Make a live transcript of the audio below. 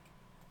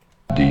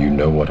Do you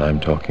know what I'm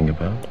talking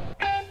about?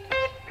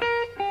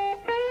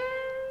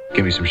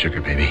 Give me some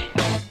sugar, baby.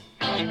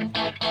 I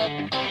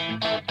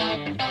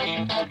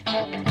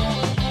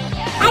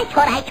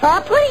thought I saw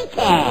a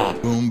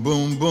ponytail. Boom,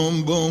 boom,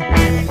 boom, boom.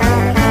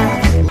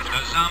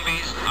 The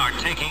zombies are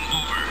taking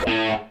over.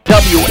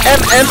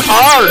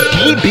 WMMR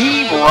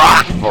DB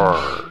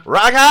Rockford.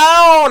 Rock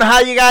on! How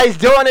you guys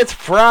doing? It's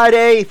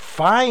Friday.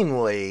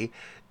 Finally,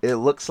 it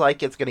looks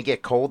like it's going to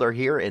get colder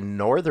here in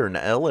northern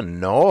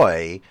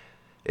Illinois.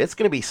 It's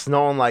going to be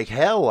snowing like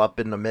hell up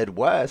in the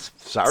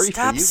Midwest. Sorry for you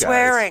guys. Stop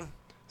swearing.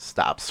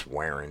 Stop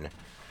swearing.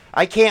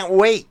 I can't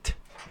wait.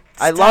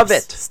 I love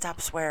it.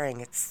 Stop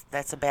swearing.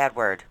 That's a bad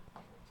word.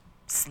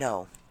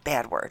 Snow.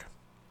 Bad word.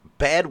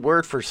 Bad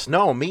word for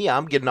snow. Me,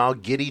 I'm getting all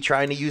giddy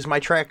trying to use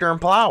my tractor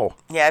and plow.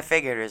 Yeah, I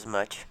figured as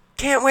much.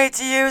 Can't wait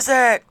to use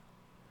it.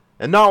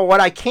 And no, what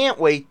I can't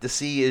wait to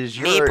see is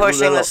Me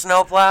pushing the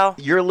snowplow?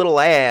 Your little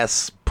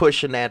ass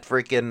pushing that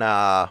freaking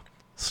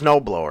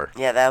snowblower.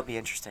 Yeah, that'll be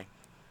interesting.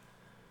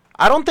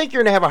 I don't think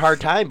you're going to have a hard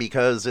time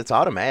because it's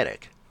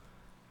automatic.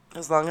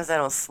 As long as I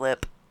don't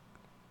slip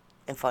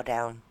and fall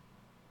down.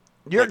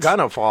 You're going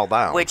to fall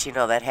down. Which,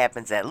 that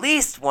happens at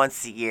least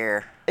once a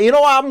year.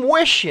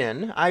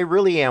 I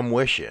really am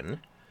wishing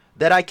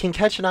that I can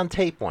catch it on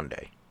tape one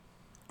day.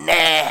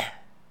 Nah.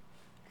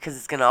 Because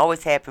it's going to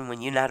always happen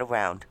when you're not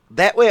around.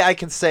 That way I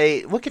can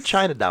say, look at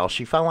China Doll.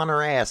 She fell on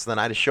her ass, then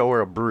I'd show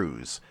her a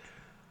bruise.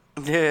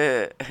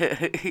 Why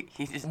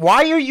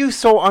are you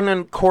so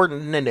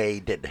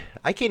uncoordinated?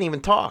 I can't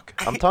even talk.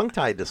 I'm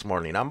tongue-tied this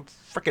morning. I'm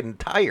freaking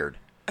tired.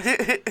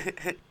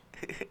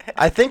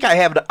 I think I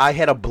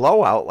had a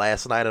blowout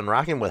last night on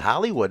Rocking with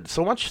Hollywood.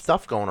 So much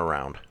stuff going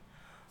around.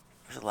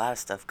 There's a lot of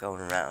stuff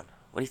going around.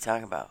 What are you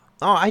talking about?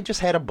 Oh, I just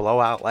had a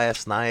blowout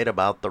last night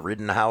about the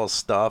Rittenhouse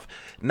stuff.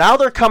 Now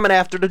they're coming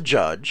after the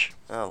judge.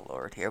 Oh,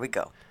 Lord. Here we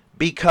go.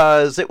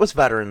 Because it was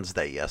Veterans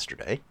Day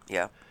yesterday.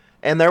 Yeah.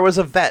 And there was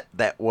a vet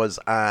that was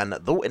on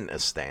the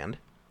witness stand.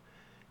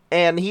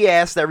 And he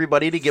asked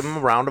everybody to give him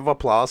a round of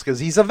applause because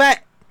he's a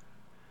vet.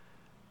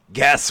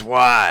 Guess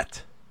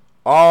what?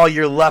 All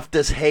your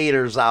leftist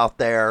haters out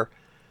there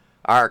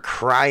are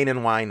crying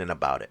and whining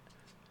about it.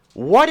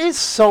 What is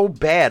so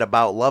bad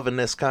about loving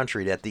this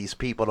country that these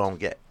people don't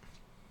get?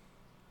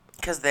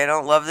 Because they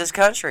don't love this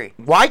country.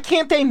 Why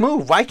can't they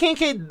move? Why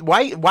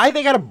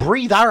they got to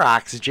breathe our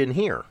oxygen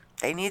here?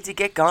 They need to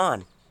get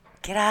gone.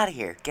 Get out of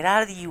here. Get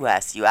out of the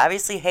U.S. You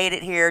obviously hate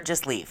it here.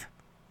 Just leave.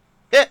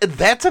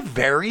 That's a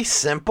very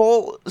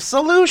simple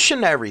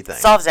solution to everything.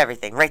 Solves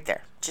everything right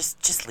there.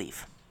 Just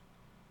leave.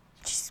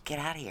 Just get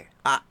out of here.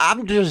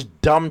 I'm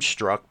just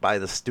dumbstruck by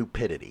the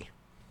stupidity.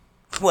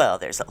 Well,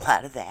 there's a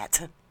lot of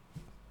that.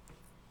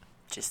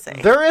 Just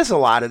saying. There is a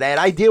lot of that.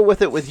 I deal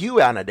with it with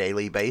you on a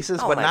daily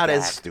basis, but not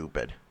as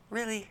stupid.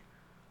 Really?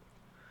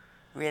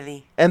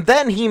 Really? And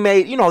then he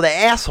made, the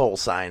asshole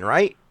sign,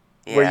 right?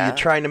 Yeah. Where you're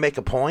trying to make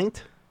a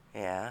point.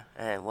 Yeah.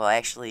 Well,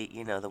 actually,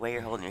 the way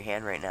you're holding your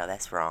hand right now,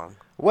 that's wrong.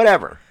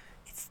 Whatever.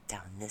 It's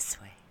down this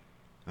way.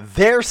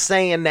 They're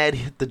saying that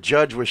the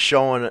judge was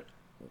showing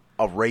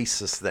a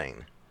racist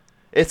thing.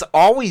 It's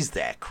always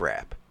that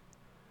crap.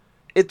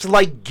 It's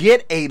like,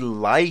 get a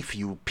life,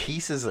 you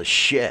pieces of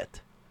shit.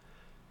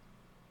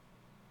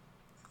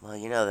 Well,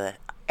 the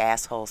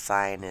asshole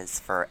sign is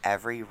for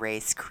every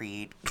race,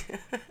 creed.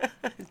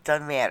 It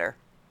doesn't matter.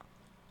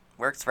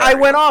 Works for everyone.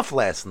 I went off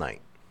last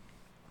night.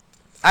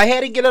 I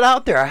had to get it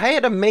out there. I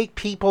had to make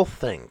people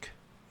think.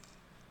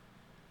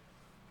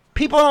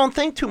 People don't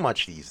think too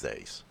much these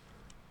days.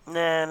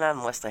 Nah, not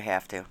unless they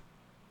have to.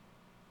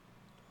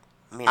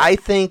 I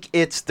think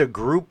it's the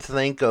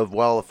groupthink of,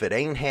 well, if it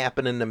ain't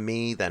happening to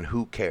me, then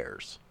who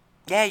cares?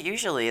 Yeah,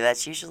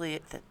 that's usually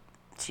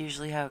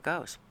how it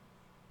goes.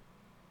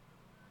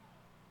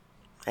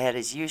 That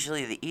is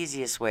usually the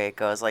easiest way it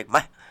goes. Like,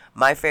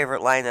 my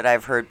favorite line that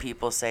I've heard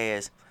people say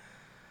is,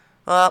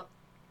 well,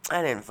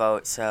 I didn't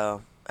vote,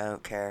 so I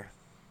don't care.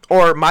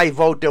 Or my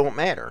vote don't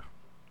matter.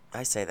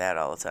 I say that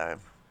all the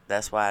time.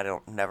 That's why I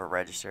never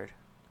registered.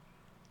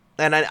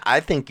 And I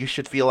think you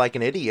should feel like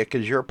an idiot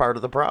because you're a part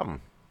of the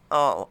problem.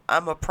 Oh,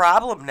 I'm a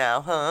problem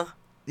now, huh?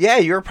 Yeah,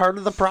 you're a part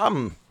of the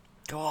problem.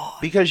 God.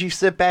 Because you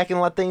sit back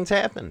and let things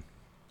happen.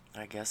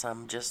 I guess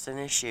I'm just an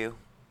issue.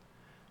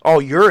 Oh,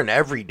 you're an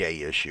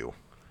everyday issue.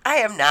 I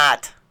am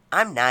not.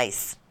 I'm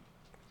nice.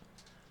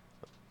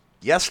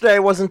 Yesterday I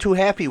wasn't too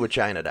happy with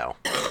China Doll.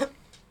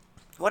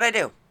 What'd I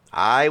do?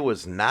 I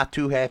was not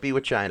too happy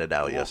with China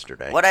Doll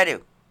yesterday. What'd I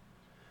do?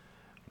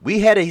 We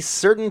had a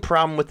certain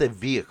problem with the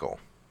vehicle.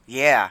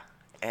 Yeah.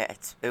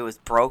 It was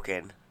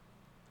broken.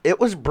 It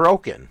was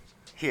broken.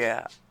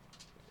 Yeah.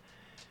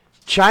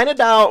 China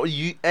Doll,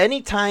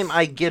 anytime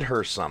I get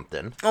her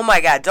something... Oh my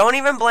God, don't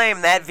even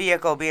blame that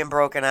vehicle being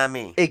broken on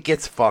me. It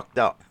gets fucked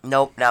up.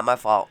 Nope, not my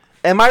fault.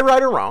 Am I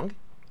right or wrong?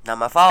 Not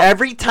my fault.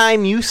 Every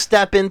time you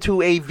step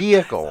into a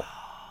vehicle,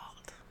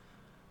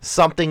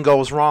 something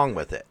goes wrong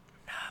with it.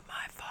 Not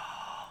my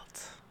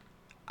fault.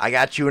 I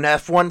got you an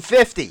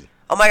F-150.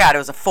 Oh my God, it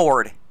was a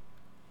Ford.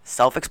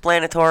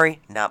 Self-explanatory,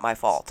 not my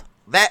fault.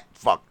 That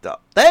fucked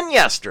up. Then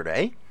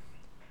yesterday,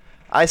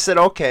 I said,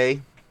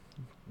 okay,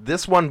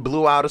 this one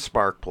blew out a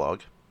spark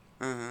plug.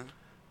 Mm-hmm.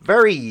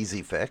 Very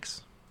easy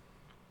fix.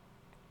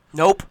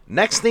 Nope.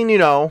 Next thing you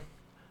know,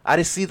 I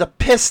just see the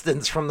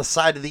pistons from the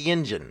side of the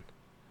engine.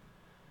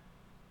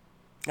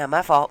 Not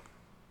my fault.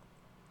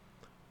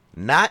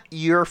 Not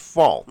your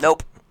fault.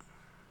 Nope.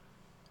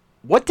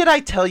 What did I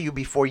tell you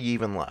before you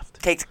even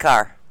left? Take the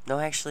car. No,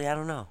 actually, I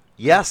don't know.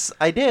 Yes,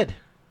 I did.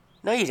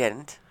 No, you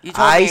didn't. You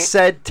told I me.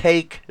 said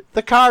take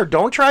the car.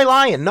 Don't try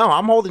lying. No,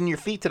 I'm holding your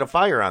feet to the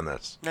fire on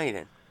this. No, you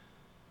didn't.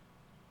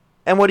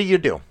 And what do you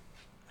do?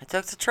 I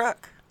took the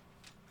truck.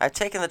 I've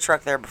taken the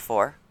truck there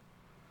before.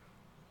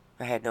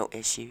 I had no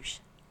issues.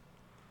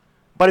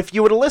 But if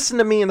you would have listened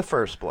to me in the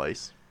first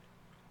place,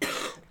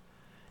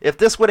 if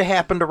this would have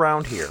happened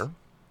around here,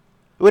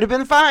 it would have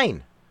been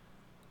fine.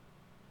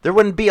 There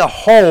wouldn't be a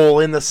hole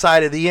in the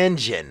side of the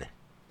engine.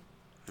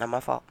 Not my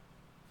fault.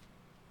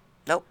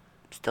 Nope.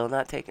 Still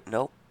not taking.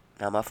 Nope.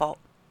 Not my fault.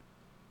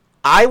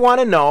 I want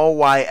to know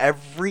why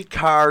every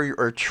car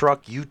or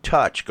truck you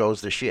touch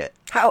goes to shit.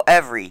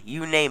 However,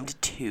 you named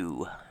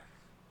 2.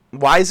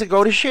 Why does it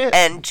go to shit?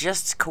 And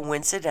just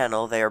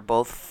coincidental, they are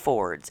both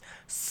Fords.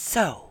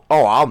 So.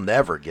 Oh, I'll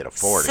never get a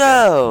Ford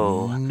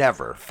So. again.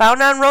 Never.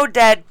 Found on road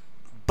dead.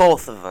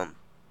 Both of them.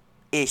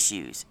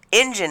 Issues.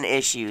 Engine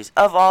issues,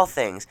 of all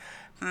things.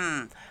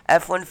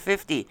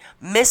 F-150.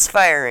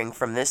 Misfiring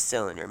from this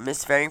cylinder.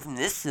 Misfiring from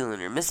this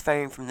cylinder.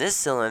 Misfiring from this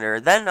cylinder.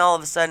 Then all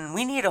of a sudden,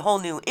 we need a whole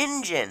new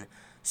engine.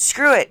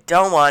 Screw it.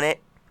 Don't want it.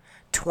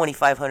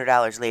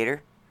 $2,500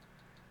 later.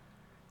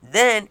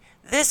 Then,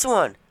 this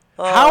one.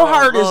 Oh, How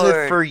hard is it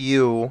Lord. for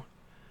you,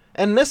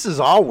 and this is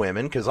all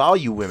women, because all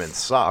you women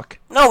suck.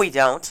 No, we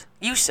don't.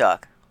 You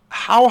suck.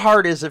 How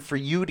hard is it for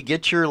you to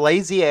get your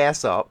lazy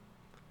ass up,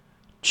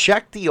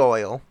 check the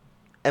oil,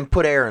 and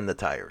put air in the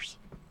tires?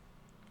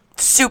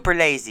 Super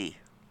lazy.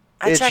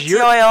 I It's check your-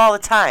 the oil all the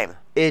time.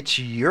 It's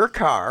your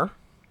car,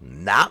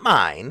 not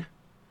mine.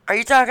 Are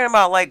you talking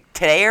about like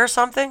today or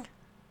something?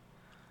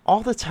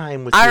 All the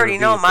time with I your already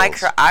know my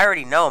vehicles. car. I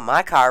already know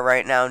my car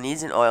right now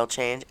needs an oil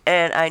change,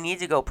 and I need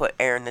to go put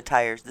air in the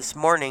tires this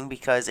morning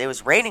because it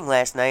was raining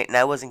last night, and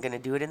I wasn't gonna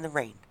do it in the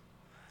rain.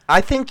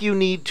 I think you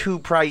need to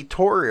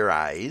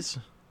prioritize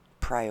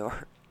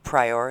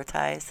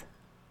Prioritize.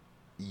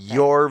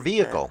 your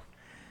vehicle.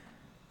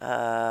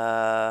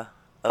 Okay.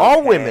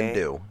 All women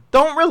do.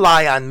 Don't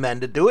rely on men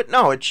to do it.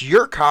 No, it's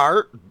your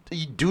car.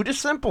 You do the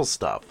simple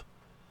stuff.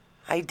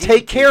 I do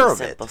Take do care the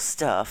of it. simple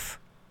stuff.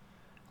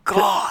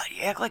 God,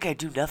 you act like I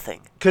do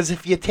nothing. Because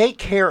if you take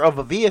care of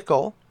a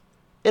vehicle,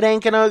 it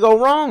ain't going to go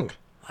wrong.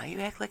 Why you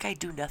act like I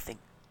do nothing?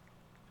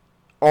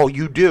 Oh,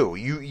 you do.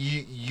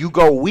 You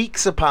go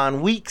weeks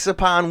upon weeks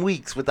upon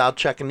weeks without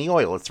checking the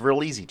oil. It's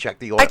real easy. Check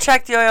the oil. I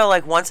check the oil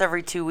like once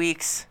every 2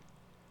 weeks.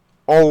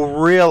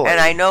 Oh, really? And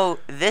I know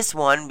this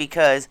one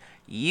because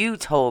you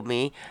told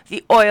me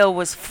the oil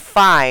was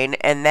fine,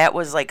 and that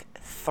was like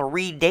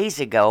 3 days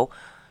ago.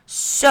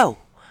 So,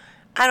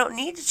 I don't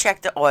need to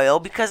check the oil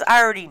because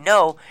I already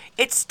know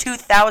it's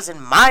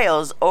 2,000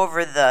 miles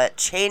over the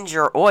change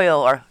your oil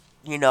or,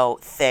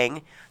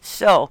 thing.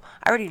 So,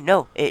 I already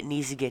know it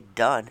needs to get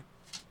done.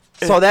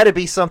 So that'd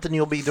be something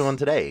you'll be doing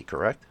today,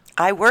 correct?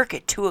 I work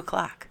at 2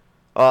 o'clock.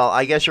 Well,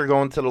 I guess you're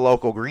going to the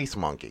local grease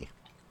monkey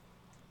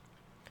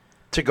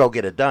to go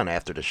get it done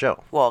after the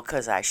show. Well,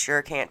 because I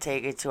sure can't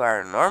take it to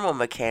our normal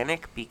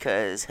mechanic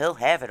because he'll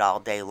have it all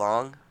day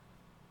long.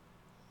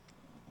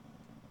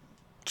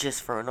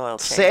 Just for an oil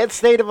change. Sad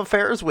state of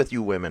affairs with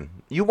you women.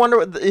 You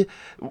wonder.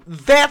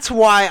 That's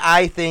why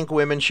I think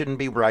women shouldn't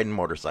be riding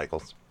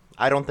motorcycles.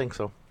 I don't think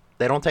so.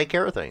 They don't take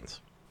care of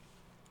things.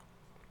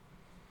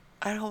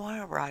 I don't want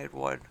to ride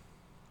one.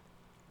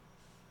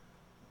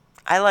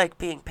 I like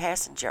being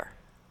passenger.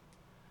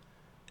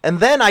 And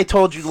then I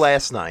told you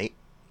last night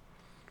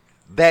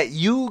that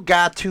you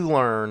got to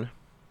learn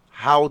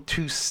how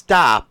to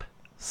stop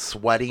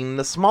sweating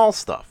the small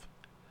stuff.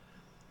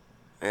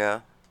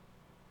 Yeah.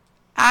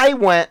 I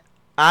went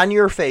on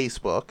your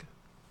Facebook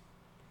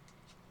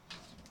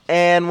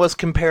and was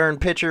comparing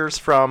pictures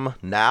from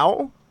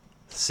now,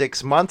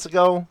 6 months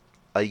ago,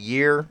 a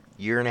year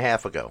and a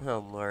half ago.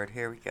 Oh, Lord.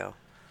 Here we go.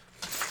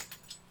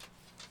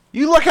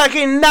 You look like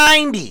you're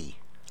 90.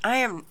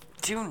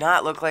 Do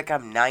not look like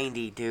I'm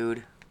 90,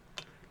 dude.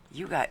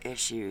 You got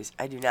issues.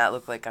 I do not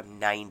look like I'm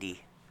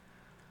 90.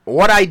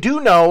 What I do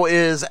know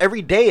is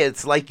every day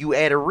it's like you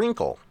add a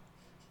wrinkle.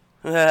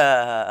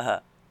 Probably.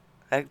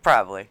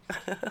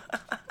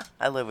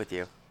 I live with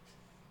you.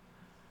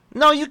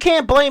 No, you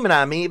can't blame it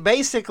on me.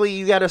 Basically,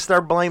 you got to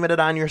start blaming it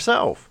on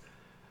yourself.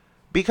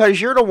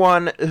 Because you're the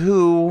one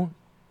who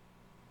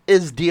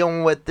is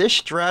dealing with this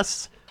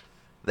stress,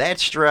 that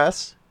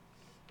stress.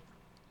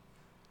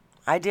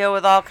 I deal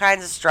with all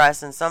kinds of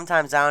stress, and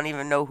sometimes I don't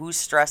even know whose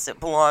stress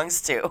it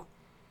belongs to.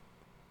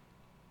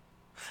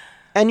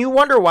 And you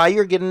wonder why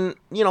you're getting,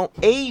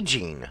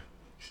 aging.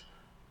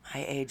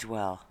 I age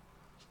well.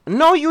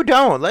 No, you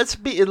don't. Let's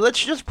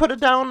just put it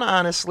down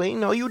honestly.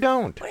 No, you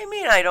don't. What do you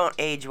mean I don't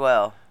age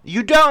well?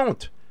 You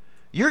don't.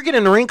 You're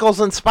getting wrinkles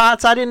and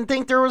spots I didn't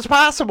think there was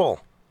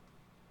possible.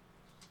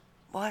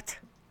 What?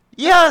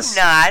 Yes.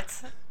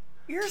 Not.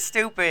 You're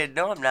stupid.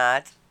 No, I'm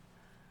not.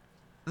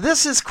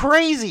 This is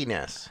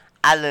craziness.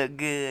 I look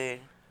good.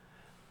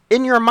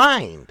 In your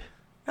mind.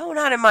 No,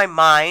 not in my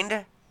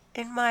mind.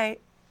 In my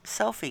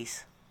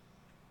selfies.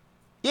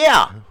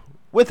 Yeah.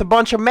 With a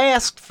bunch of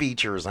masked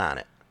features on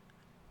it.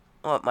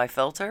 What, my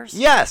filters?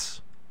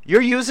 Yes.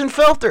 You're using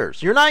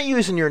filters. You're not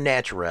using your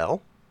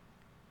natural.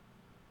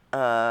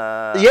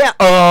 Yeah.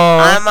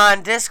 I'm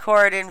on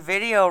Discord in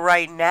video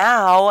right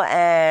now,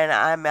 and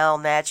I'm El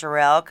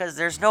Natural because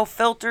there's no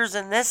filters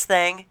in this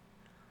thing.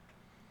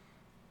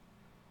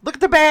 Look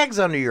at the bags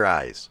under your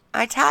eyes.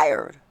 I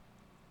tired.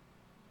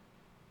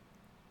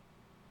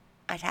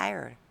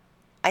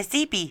 I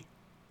sleepy.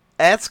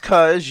 That's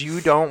because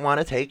you don't want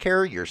to take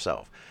care of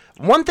yourself.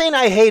 One thing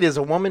I hate is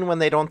a woman when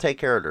they don't take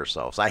care of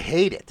themselves. I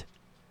hate it.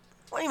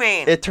 What do you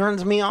mean? It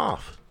turns me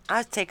off. I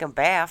was taking a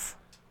bath.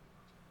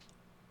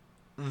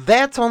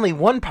 That's only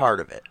one part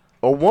of it.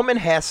 A woman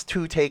has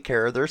to take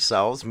care of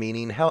themselves,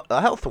 meaning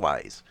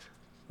health-wise.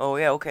 Oh,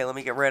 yeah, okay, let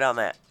me get right on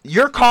that.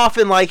 You're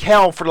coughing like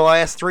hell for the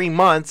last 3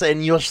 months,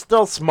 and you're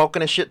still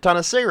smoking a shit ton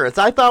of cigarettes.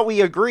 I thought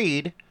we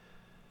agreed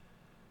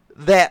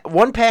that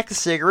 1 pack of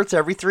cigarettes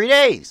every 3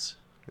 days.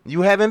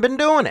 You haven't been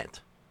doing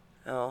it.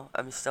 Oh,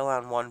 I'm still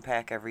on 1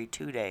 pack every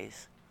 2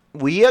 days.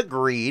 We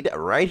agreed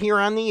right here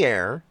on the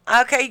air.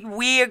 Okay,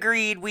 we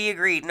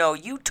agreed. No,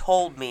 you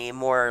told me,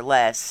 more or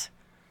less.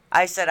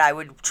 I said I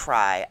would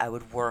try. I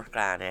would work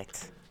on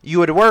it. You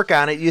would work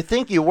on it. You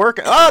think you work...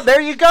 Oh,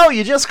 there you go.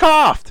 You just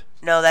coughed.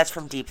 No, that's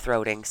from deep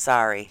throating.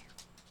 Sorry.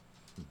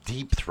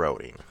 Deep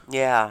throating.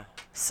 Yeah.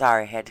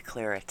 Sorry, had to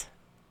clear it.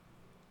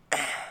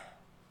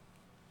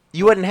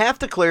 You wouldn't have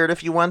to clear it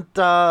if you went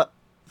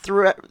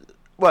through...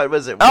 What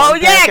was it? Oh,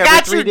 1 yeah, pack every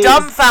got 3 you days?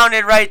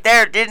 dumbfounded right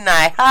there, didn't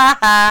I? Ha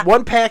ha.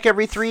 1 pack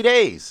every 3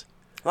 days.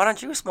 Why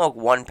don't you smoke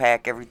 1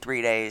 pack every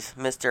 3 days,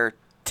 Mr.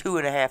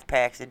 2.5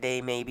 packs a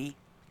day, maybe?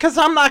 Because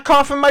I'm not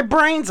coughing my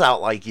brains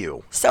out like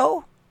you.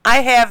 So,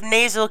 I have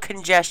nasal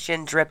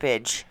congestion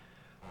drippage.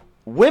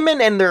 Women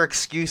and their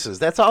excuses.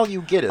 That's all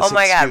you get is Oh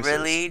my God, excuses.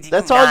 really? Do you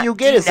That's not- all you do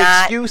get you is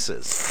not-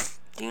 excuses.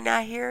 Do you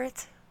not hear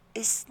it?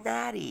 It's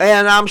snotty.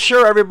 And I'm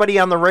sure everybody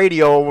on the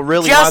radio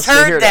really wants Just to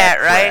hear heard that,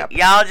 right? crap.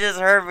 Y'all just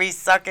heard me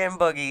sucking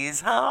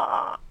boogies.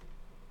 Huh?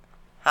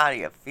 How do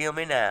you feel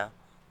me now?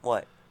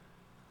 What?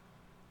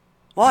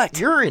 What?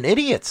 You're an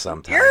idiot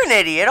sometimes. You're an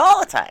idiot all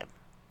the time.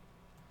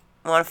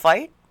 Want to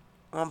fight?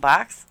 Want to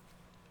box?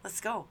 Let's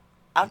go.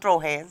 I'll throw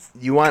hands.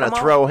 You want to Come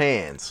on. throw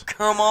hands.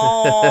 Come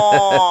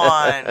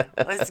on.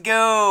 Let's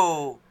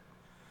go.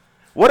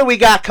 What do we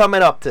got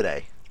coming up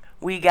today?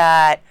 We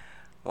got,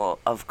 well,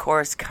 of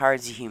course,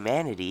 Cards of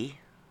Humanity,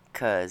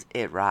 because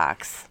it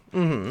rocks.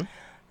 Mm-hmm.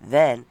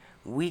 Then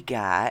we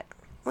got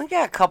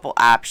a couple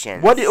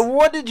options.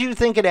 What did you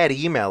think of that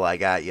email I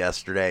got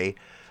yesterday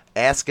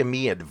asking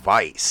me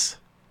advice?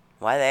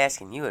 Why are they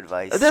asking you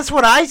advice? That's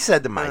what I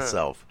said to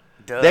myself.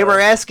 Duh. They were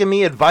asking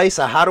me advice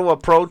on how to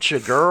approach a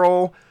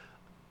girl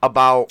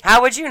about...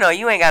 How would you know?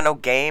 You ain't got no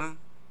game.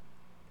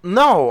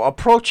 No,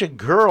 approach a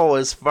girl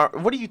as far...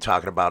 What are you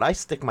talking about? I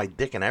stick my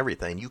dick in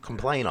everything. You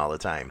complain all the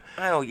time.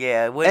 Oh,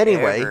 yeah. Whatever.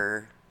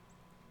 Anyway.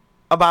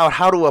 About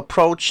how to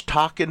approach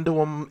talking to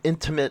them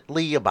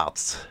intimately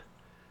about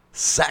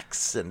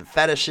sex and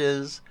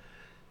fetishes.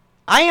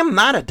 I am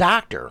not a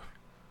doctor.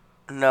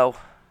 No.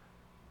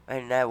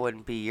 And that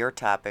wouldn't be your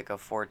topic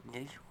of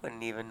you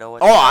wouldn't even know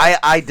what. Oh,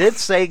 I did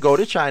say go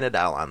to China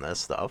Doll on this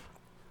stuff.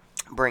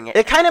 Bring it.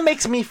 It kind of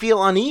makes me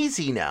feel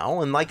uneasy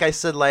now, and like I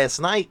said last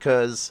night,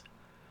 because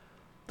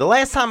the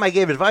last time I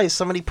gave advice,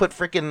 somebody put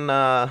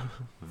freaking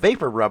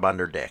vapor rub on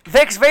their dick.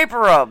 Vicks Vapor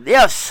Rub.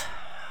 Yes.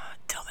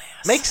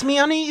 Dumbass. Makes me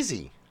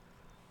uneasy.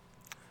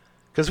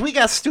 Because we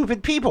got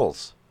stupid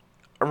peoples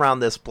around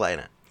this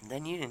planet.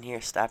 Then you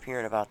didn't stop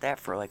hearing about that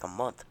for like a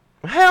month.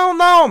 Hell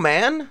no,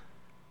 man.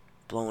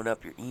 Blowing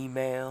up your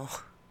email.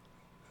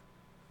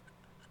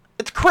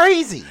 It's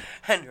crazy.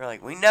 And you're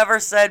like, we never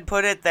said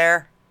put it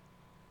there.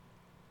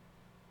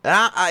 And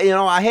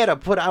I had to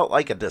put out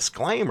like a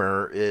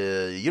disclaimer.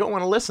 You don't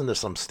want to listen to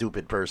some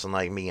stupid person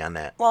like me on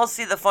that. Well,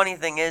 see, the funny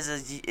thing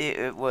is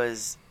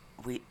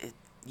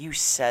you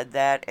said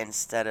that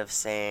instead of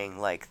saying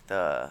like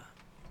the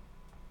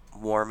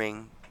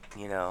warming,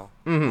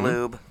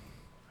 lube.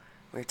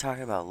 We were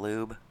talking about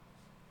lube.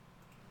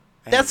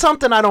 And That's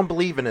something I don't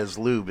believe in is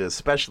lube,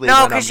 especially no,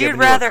 when I'm because giving you'd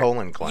rather you a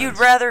colon cleanse. you'd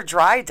rather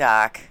dry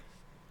dock.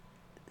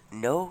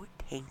 No,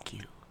 thank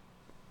you.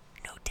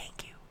 No,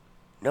 thank you.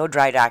 No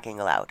dry docking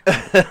allowed.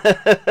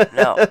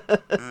 No.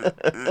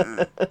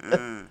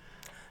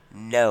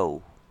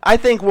 No. I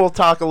think we'll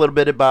talk a little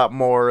bit about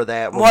more of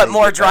that. when What, we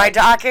more get dry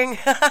back. docking?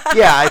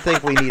 Yeah, I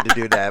think we need to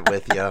do that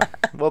with you.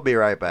 We'll be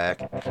right back.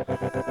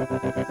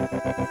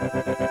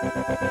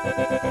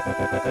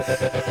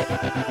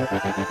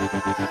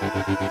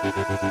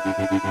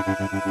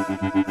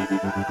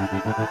 This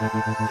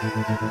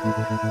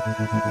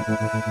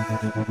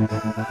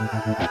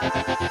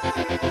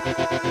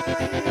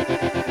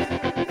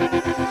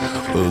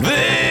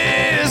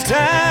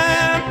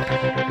time,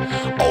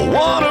 I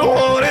wonder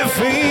what it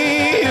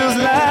feels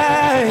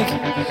like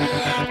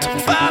to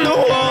find the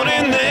one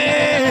in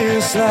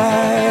this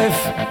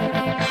life,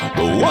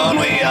 the one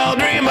we all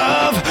dream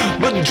of,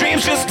 but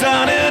dreams just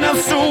aren't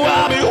enough, so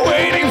I'll be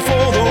waiting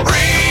for the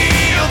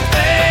real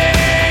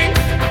thing.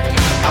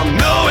 I'll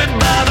know it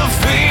by the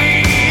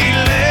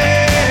feeling,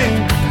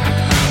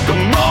 the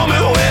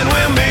moment when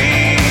we're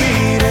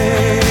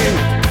meeting.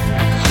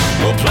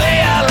 We'll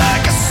play out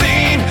like a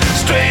scene,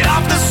 straight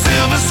off the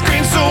silver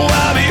screen, so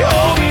I'll be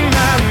holding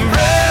my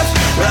breath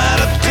right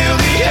up till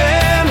the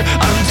end,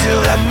 until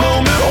that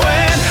moment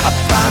when I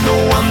find the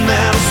one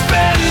that'll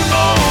spend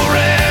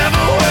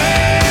forever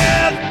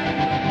with.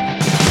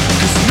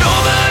 'Cause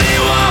nobody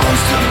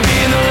wants to be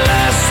the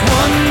last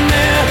one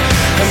there,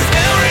 and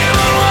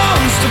everyone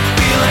wants to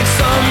feel like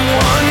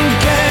someone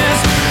can.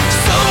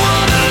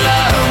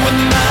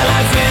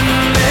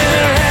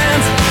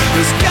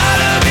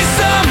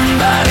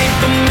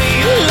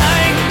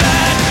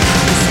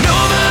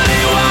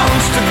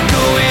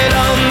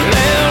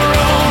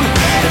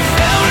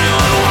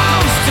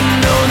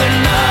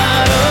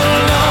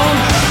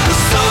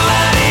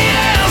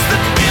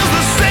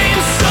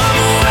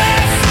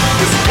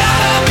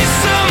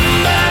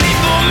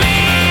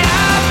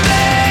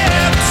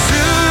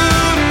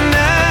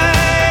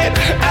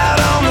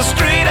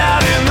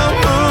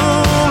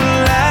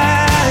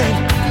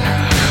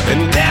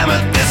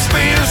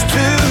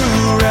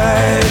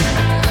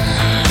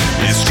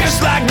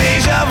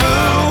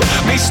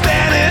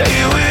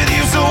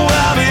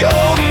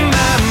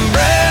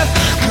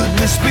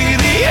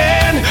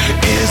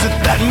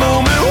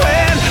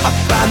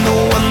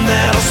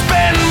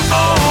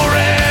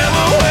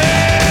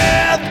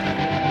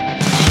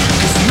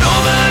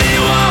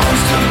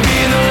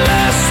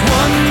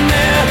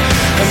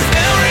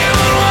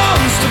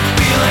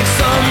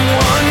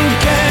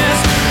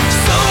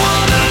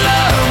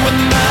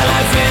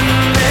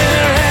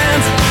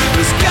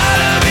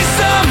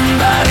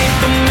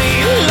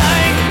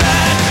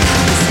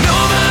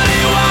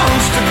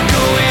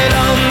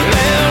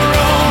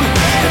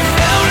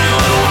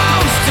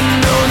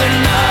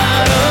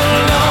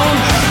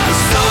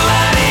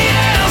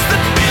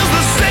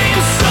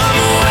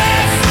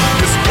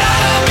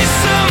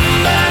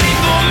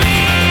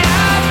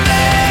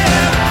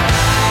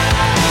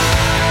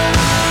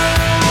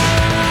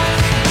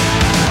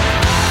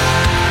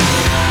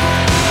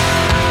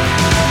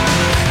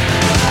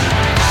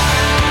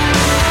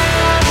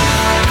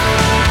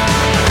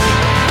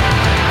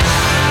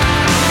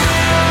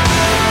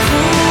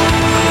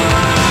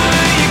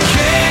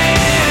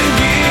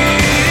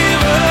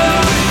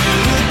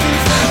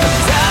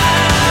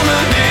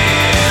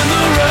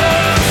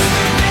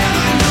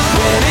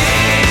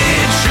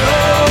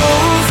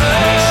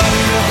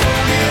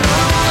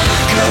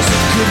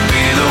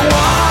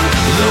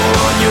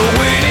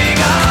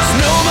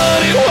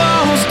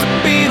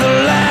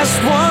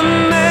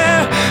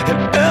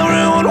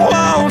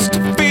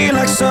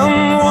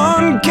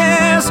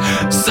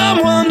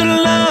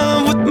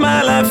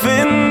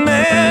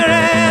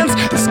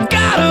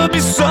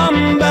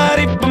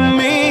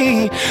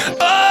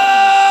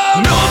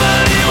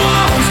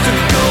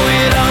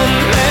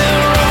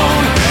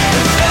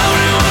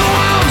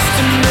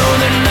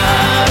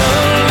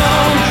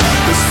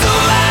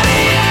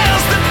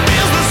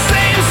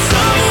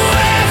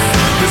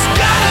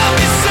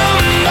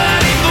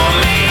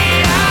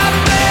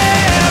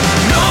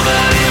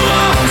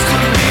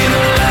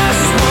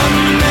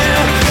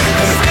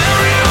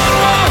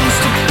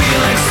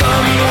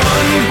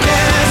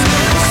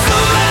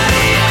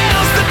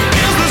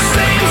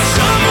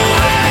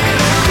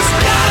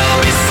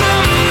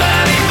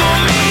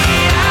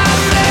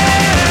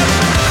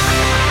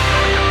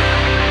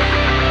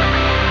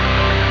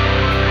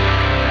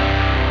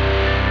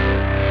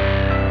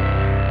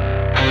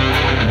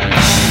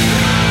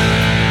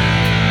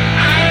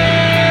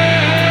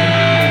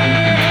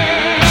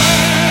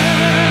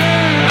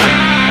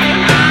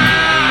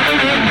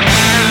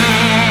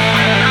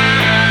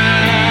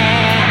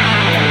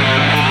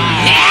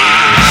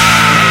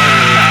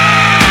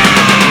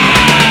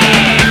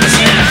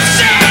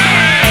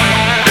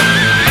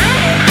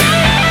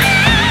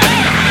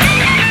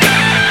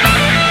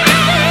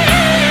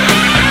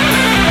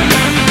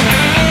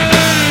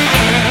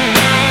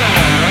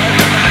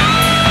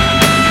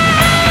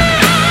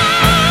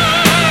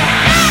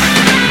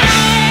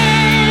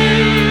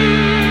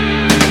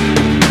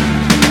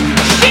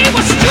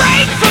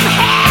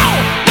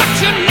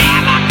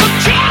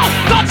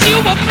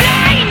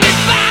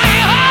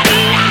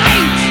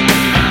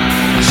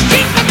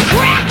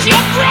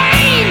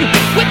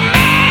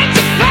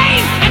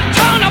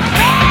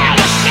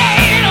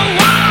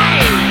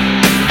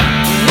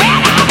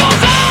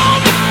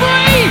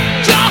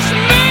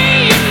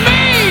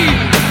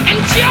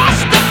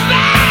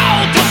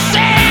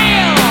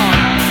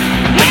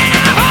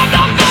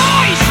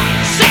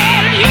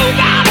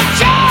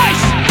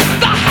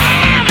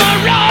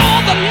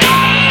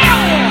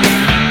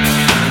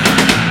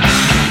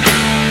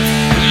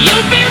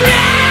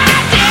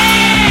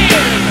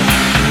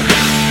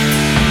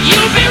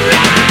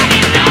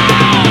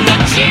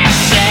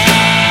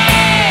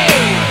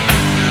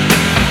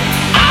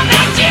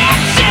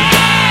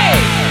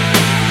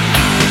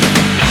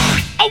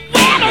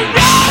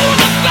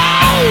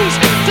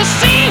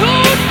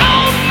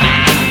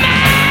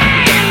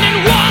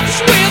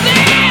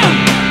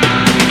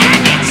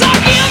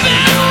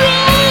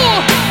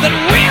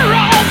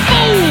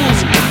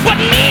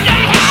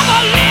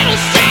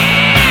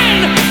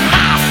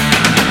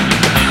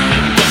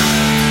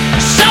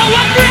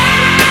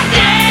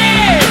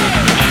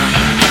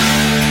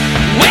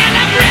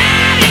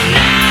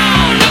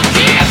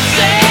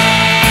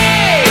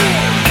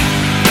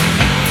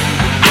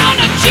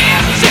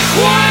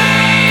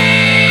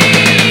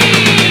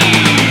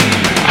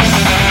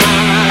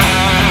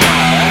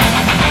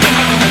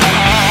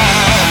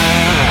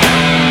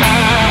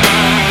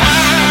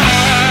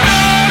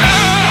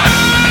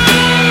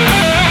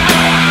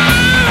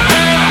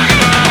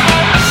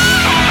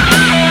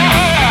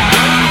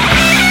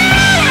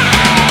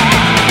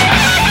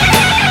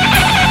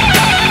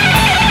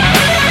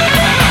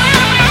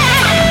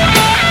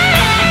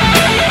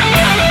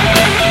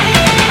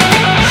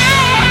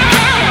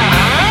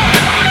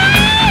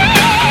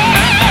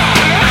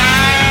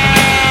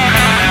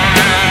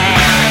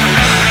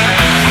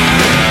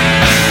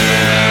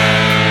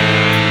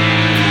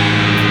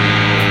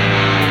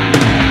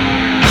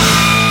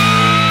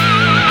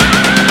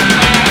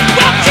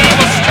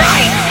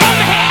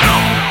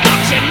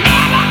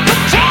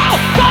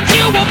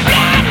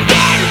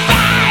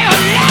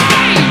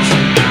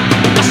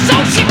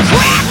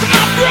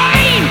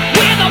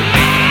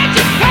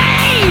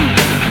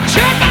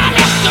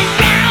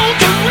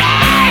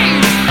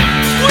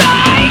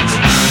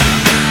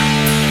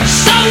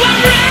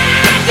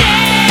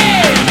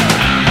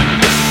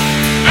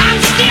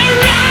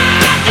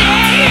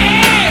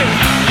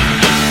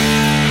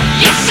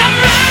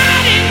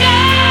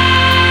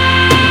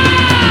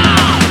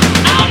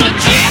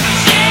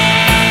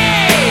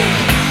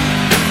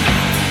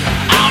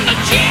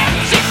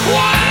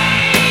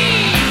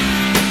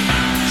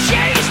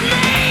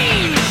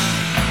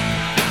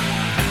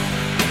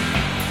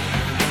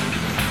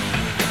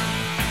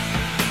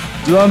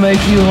 Do I make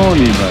you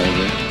horny,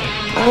 baby?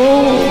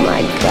 Oh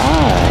my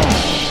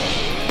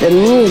gosh. The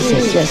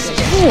music just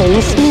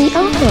turns me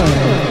on.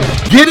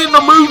 Get in the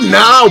mood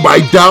now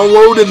by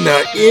downloading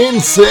the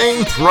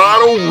Insane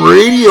Throttle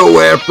Radio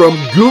app from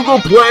Google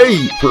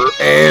Play for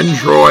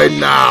Android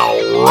now.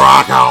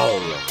 Rock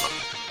on.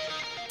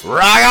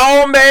 Rock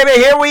on, baby.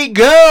 Here we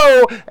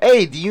go.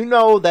 Hey, do you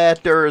know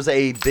that there's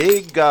a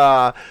big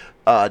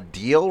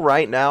deal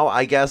right now?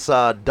 I guess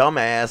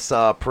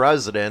dumbass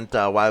president,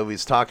 while he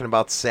was talking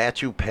about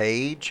Satchel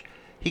Paige,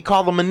 he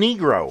called him a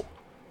Negro.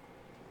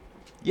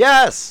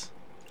 Yes.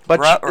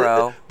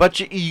 But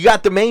you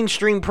got the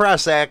mainstream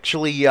press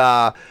actually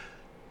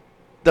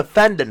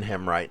defending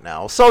him right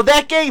now. So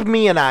that gave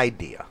me an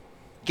idea.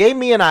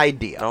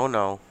 Oh,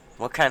 no.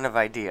 What kind of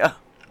idea?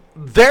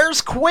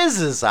 There's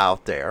quizzes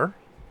out there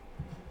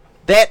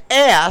that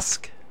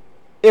ask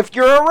if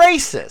you're a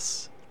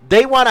racist.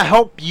 They want to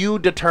help you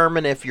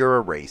determine if you're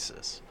a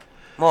racist.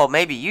 Well,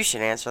 maybe you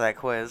should answer that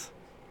quiz.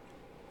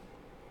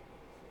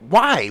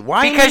 Why?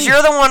 Because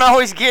you're the one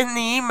always getting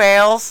the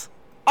emails.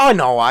 Oh,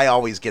 no, I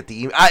always get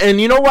the email. And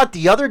you know what?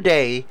 The other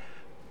day,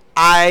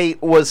 I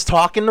was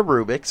talking to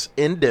Rubik's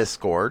in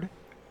Discord.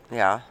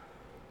 Yeah.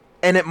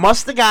 And it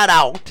must have got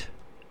out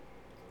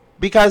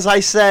because I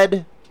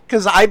said,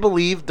 because I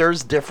believe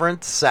there's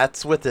different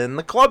sets within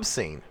the club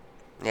scene.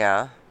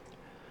 Yeah.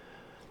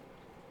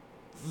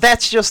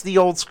 That's just the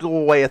old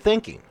school way of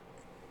thinking.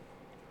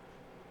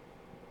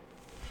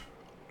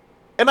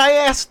 And I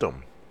asked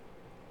him,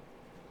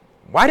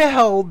 why the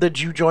hell did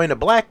you join a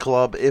black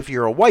club if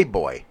you're a white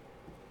boy?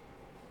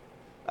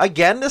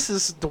 Again, this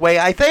is the way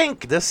I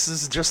think. This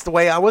is just the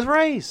way I was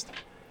raised.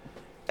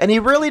 And he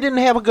really didn't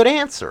have a good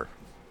answer.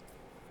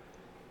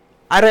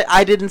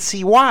 I didn't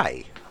see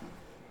why.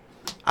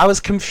 I was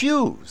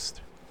confused.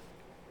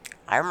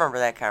 I remember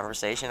that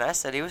conversation. I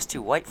said he was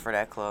too white for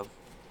that club.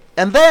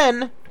 And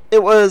then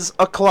it was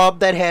a club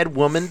that had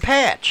women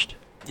patched.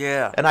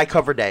 Yeah. And I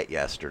covered that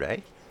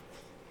yesterday.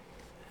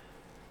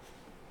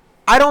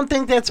 I don't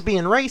think that's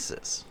being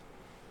racist.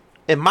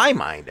 In my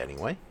mind,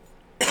 anyway.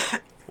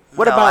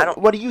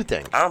 What do you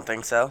think? I don't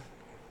think so.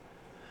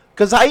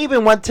 Because I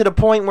even went to the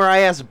point where I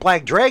asked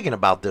Black Dragon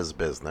about this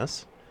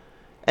business.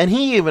 And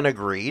he even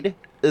agreed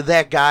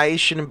that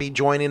guys shouldn't be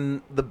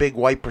joining the big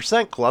white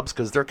percent clubs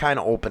because they're kind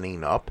of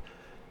opening up.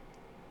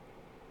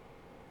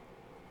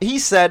 He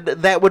said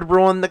that would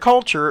ruin the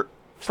culture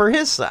for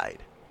his side.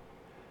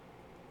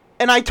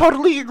 And I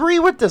totally agree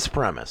with this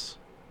premise.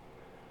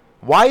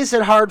 Why is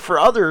it hard for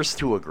others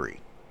to agree?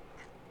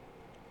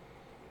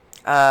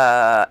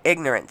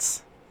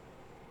 Ignorance.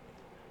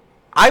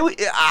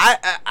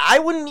 I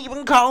wouldn't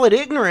even call it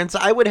ignorance.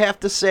 I would have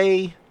to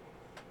say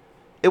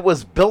it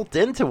was built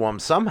into them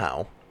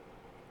somehow.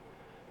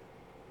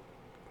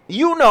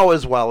 You know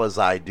as well as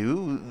I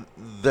do,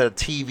 the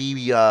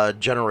TV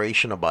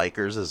generation of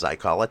bikers, as I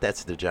call it,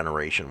 that's the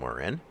generation we're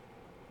in.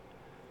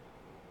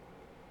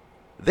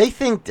 They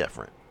think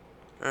different.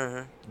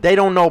 Mm-hmm. They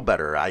don't know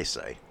better, I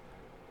say.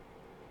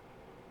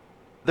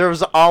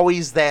 There's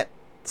always that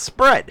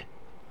spread.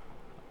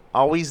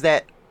 Always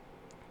that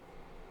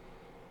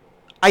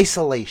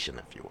isolation,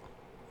 if you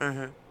will.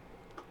 Mm-hmm.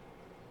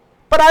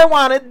 But I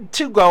wanted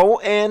to go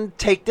and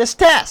take this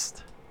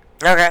test.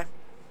 Okay.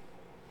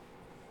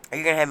 Are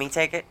you going to have me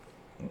take it?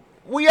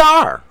 We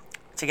are.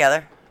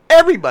 Together?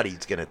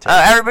 Everybody's going to take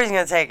it. Everybody's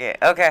going to take it.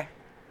 Okay.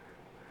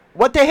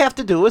 What they have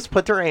to do is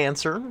put their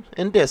answer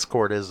in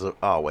Discord, as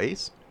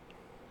always.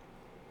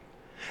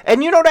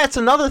 And you know, that's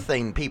another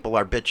thing people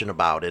are bitching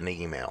about in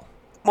the email.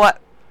 What?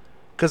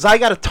 Because I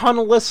got a ton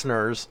of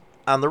listeners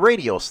on the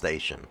radio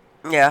station.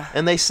 Yeah.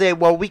 And they say,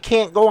 well, we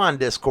can't go on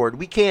Discord.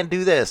 We can't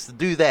do this,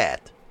 do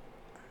that.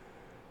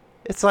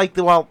 It's like,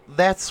 well,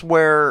 that's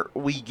where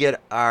we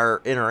get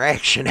our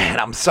interaction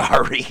at. I'm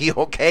sorry,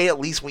 okay? At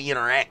least we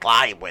interact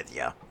live with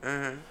you.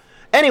 Mm-hmm.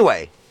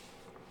 Anyway,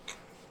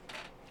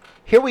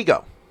 here we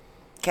go.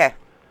 Okay.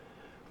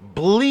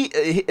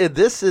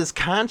 This is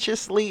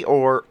consciously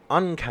or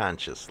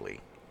unconsciously.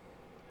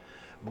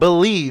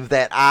 Believe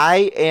that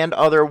I and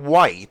other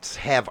whites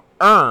have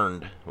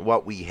earned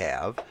what we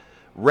have,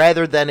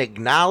 rather than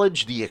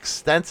acknowledge the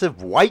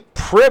extensive white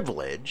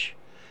privilege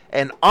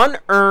and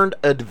unearned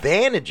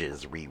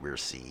advantages we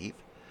receive.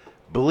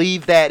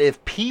 Believe that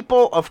if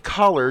people of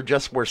color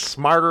just were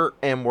smarter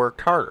and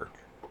worked harder.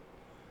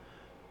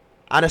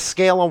 On a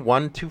scale of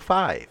 1 to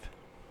 5.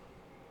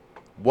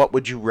 What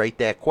would you rate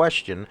that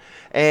question?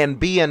 And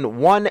being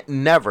 1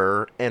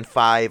 never and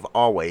 5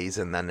 always,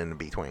 and then in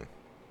between.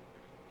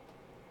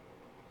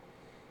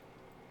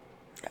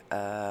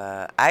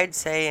 I'd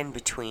say in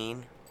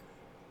between.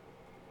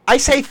 I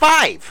say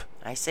 5.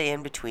 I say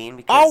in between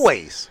because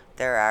Always.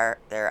 There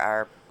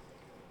are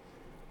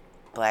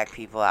black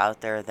people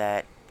out there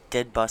that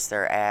did bust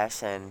their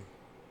ass and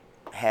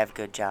have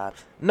good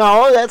jobs.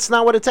 No, that's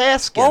not what it's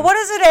asking. Well, what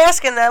is it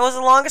asking? That was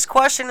the longest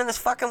question in this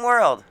fucking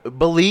world.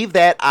 Believe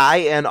that I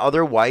and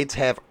other whites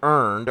have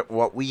earned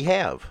what we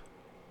have.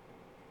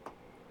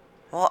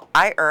 Well,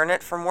 I earn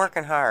it from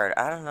working hard.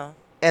 I don't know.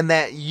 And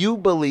that you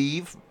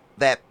believe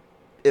that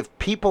if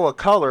people of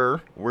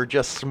color were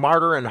just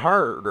smarter and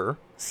harder.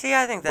 See,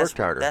 I think that's Worked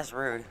harder. that's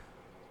rude.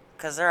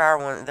 Because there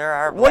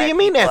are What do you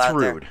mean black people that's out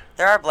there. rude?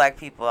 There are black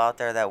people out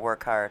there that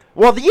work hard.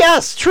 Well,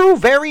 yes, true,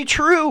 very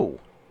true.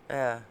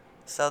 Yeah.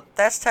 So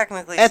that's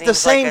technically At the seems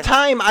same like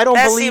time, I don't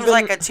that believe seems in.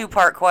 like a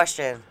two-part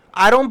question.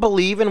 I don't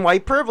believe in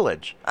white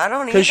privilege. I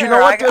don't either. Because you know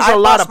what? There's I a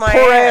lot bust of my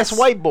poor ass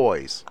white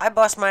boys, I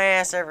bust my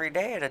ass every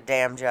day at a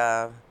damn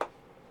job.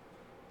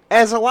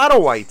 as a lot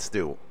of whites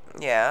do.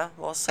 Yeah.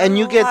 Well, so And do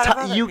you a get lot of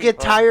other you get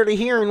people. tired of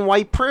hearing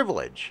white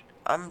privilege.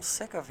 I'm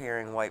sick of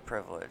hearing white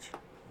privilege.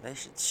 They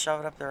should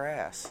shove it up their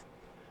ass.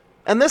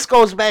 And this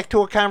goes back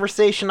to a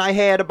conversation I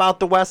had about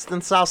the west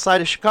and south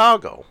side of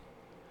Chicago.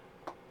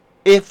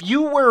 If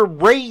you were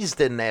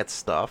raised in that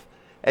stuff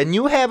and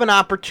you have an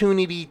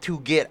opportunity to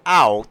get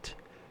out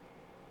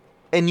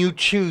and you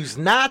choose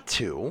not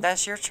to,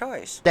 That's your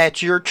choice.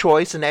 that's your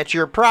choice and that's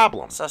your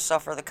problem. So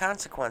suffer the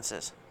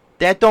consequences.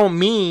 That don't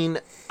mean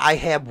I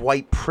have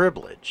white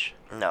privilege.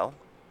 No.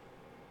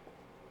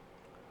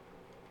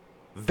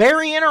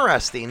 Very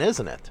interesting,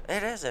 isn't it?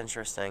 It is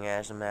interesting,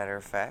 as a matter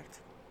of fact.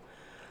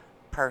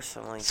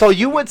 Personally. So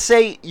you would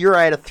say you're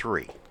at a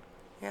 3,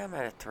 Yeah, I'm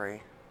at a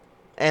 3.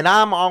 and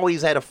I'm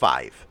always at a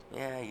 5.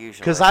 Yeah, usually.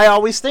 Because I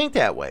always think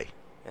that way.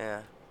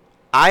 Yeah.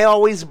 I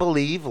always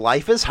believe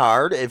life is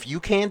hard. If you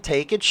can't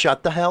take it,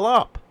 shut the hell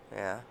up.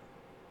 Yeah.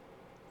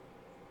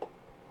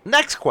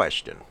 Next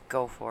question.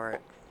 Go for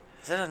it.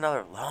 Is it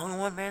another long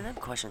one, man? Them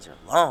questions are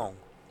long.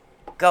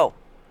 Go.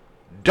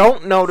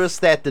 Don't notice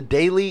that the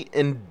daily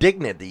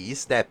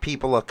indignities that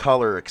people of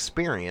color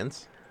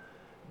experience,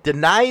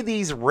 deny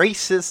these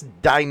racist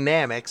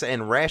dynamics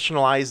and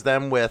rationalize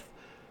them with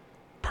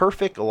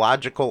perfect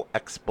logical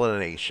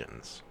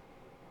explanations.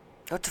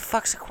 What the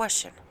fuck's the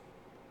question?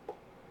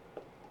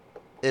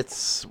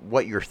 It's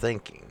what you're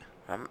thinking.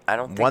 I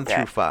don't think 1 that.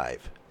 through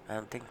 5. I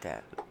don't think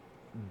that.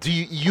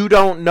 You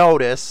don't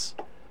notice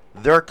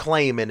they're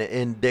claiming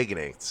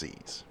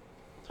indignities.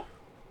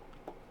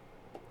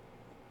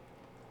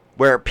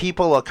 Where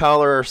people of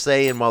color are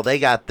saying, well, they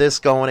got this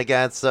going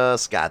against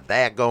us, got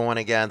that going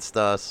against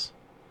us.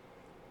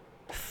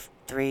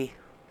 3.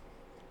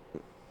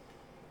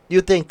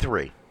 You think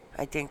 3.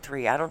 I think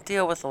 3. I don't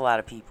deal with a lot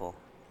of people,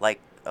 like,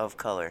 of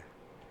color.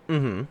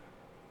 Mm-hmm.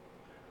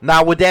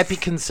 Now, would that be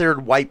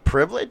considered white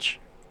privilege?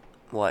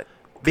 What?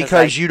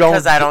 Because you don't...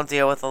 Because I don't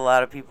deal with a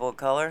lot of people of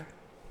color?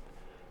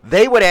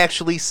 They would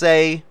actually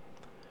say,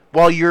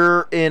 well,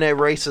 you're in a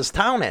racist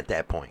town at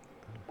that point.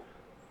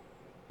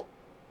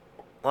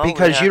 Well,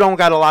 Because yeah. you don't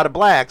got a lot of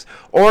blacks.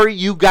 Or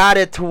you got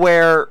it to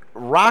where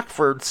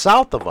Rockford,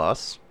 south of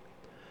us,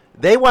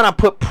 they want to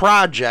put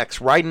projects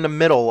right in the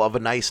middle of a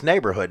nice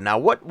neighborhood. Now,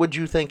 what would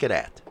you think of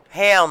that?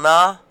 Hell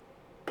nah.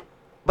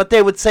 But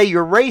they would say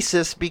you're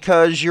racist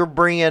because you're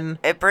bringing...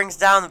 It brings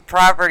down the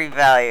property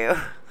value.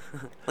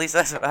 At least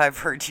that's what I've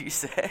heard you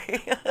say.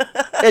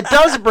 It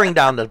does bring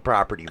down the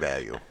property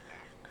value.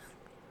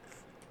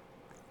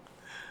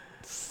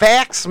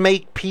 Facts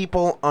make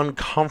people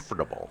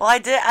uncomfortable. Well,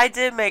 I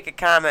did make a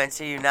comment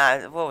to you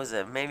not, what was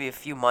it, maybe a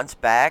few months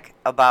back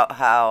about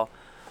how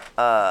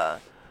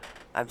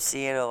I'm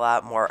seeing a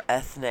lot more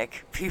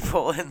ethnic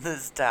people in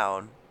this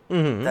town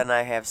than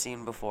I have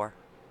seen before.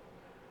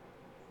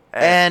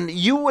 And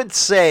you would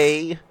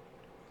say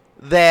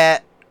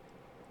that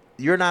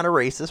you're not a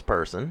racist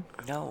person,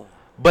 No.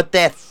 but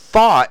that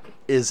thought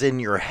is in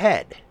your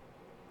head.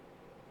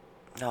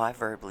 No, I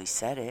verbally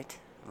said it.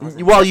 It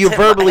wasn't Well, just you in my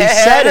verbally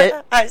head. said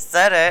it. I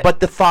said it. But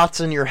the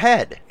thought's in your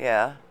head.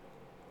 Yeah.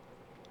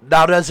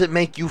 Now, does it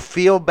make you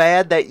feel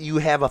bad that you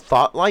have a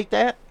thought like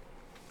that?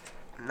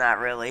 Not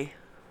really.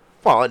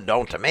 Well, it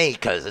don't to me,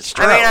 because it's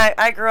true. I mean,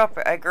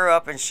 I grew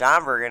up in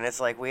Schaumburg, and it's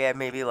like we had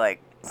maybe like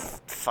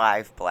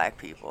 5 black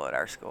people at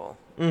our school.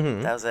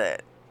 Mhm. That was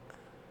it.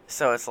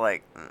 So it's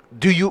like,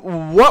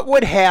 What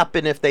would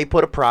happen if they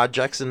put a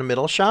projects in the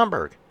middle of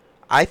Schaumburg?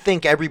 I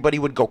think everybody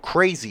would go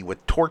crazy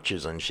with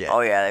torches and shit. oh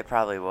yeah, they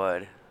probably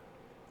would.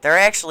 There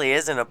actually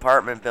is an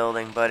apartment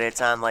building, but it's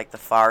on like the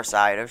far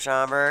side of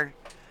Schaumburg.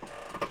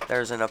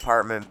 There's an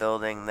apartment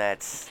building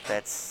that's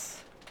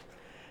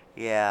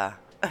yeah.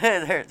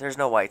 There's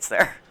no whites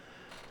there.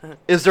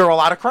 Is there a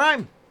lot of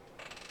crime?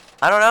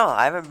 I don't know.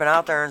 I haven't been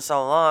out there in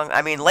so long.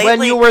 I mean, lately.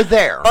 When you were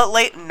there.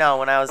 But no,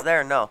 when I was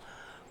there, no.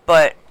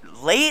 But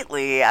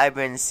lately, I've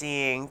been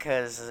seeing,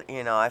 because,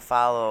 I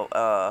follow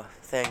a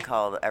thing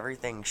called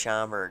Everything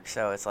Schaumburg.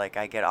 So it's like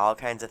I get all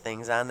kinds of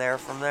things on there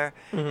from there.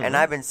 Mhm. And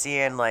I've been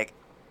seeing, like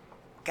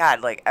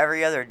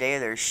every other day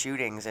there's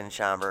shootings in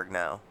Schaumburg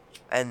now.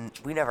 And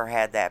we never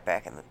had that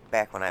back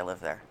when I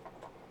lived there.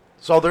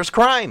 So there's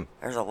crime.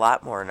 There's a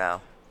lot more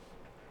now.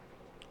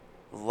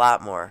 A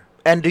lot more.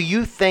 And do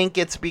you think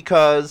it's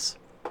because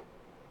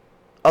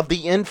of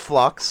the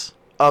influx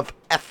of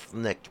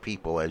ethnic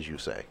people, as you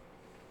say?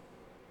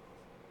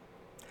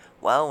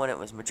 Well, when it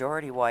was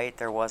majority white,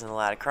 there wasn't a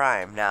lot of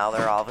crime. Now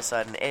there all of a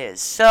sudden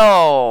is.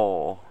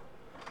 So,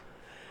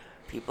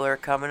 people are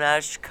coming out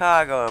of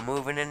Chicago and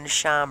moving into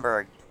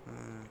Schaumburg.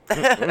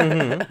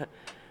 Mm-hmm.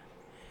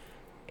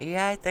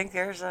 Yeah, I think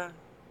there's a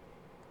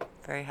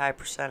Very high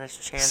percentage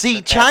chance. See,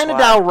 that's China why.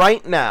 Doll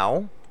right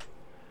now,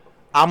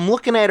 I'm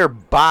looking at her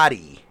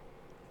body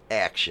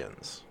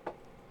actions.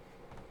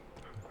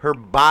 Her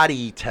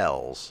body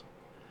tells.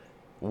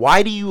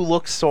 Why do you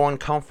look so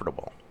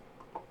uncomfortable?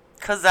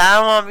 Because I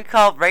don't want to be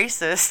called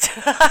racist.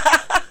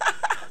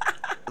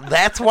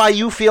 That's why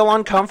you feel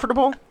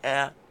uncomfortable?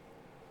 Yeah.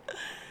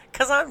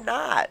 Because I'm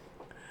not.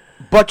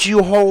 But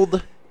you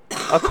hold,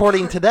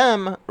 according to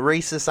them,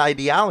 racist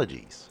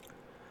ideologies.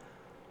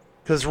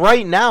 Because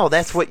right now,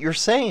 that's what you're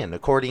saying,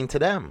 according to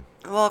them.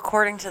 Well,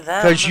 according to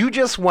them. Because you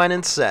just went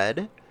and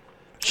said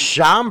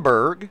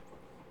Schaumburg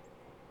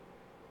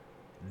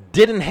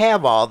didn't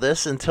have all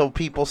this until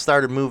people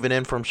started moving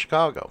in from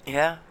Chicago.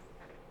 Yeah.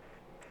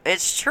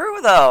 It's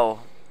true, though.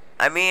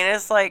 I mean,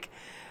 it's like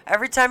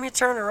every time you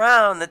turn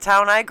around, the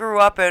town I grew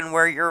up in,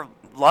 where you're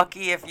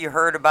lucky if you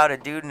heard about a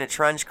dude in a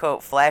trench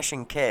coat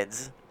flashing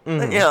kids.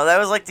 Mhm. You know, that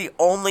was like the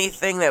only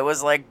thing that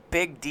was like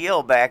big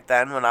deal back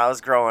then when I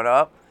was growing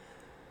up.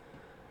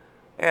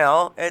 You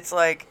know, it's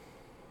like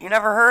you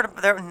never heard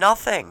of there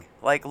nothing.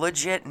 Like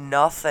legit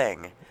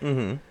nothing.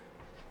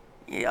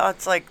 Mm-hmm. You know,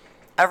 it's like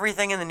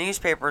everything in the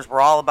newspapers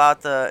were all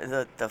about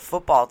the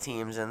football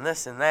teams and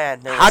this and that.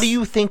 And How do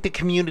you think the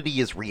community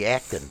is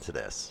reacting to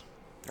this?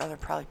 Oh, they're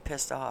probably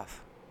pissed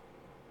off.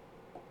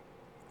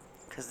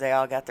 Because they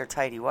all got their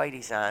tighty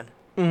whities on.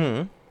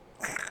 Mm-hmm.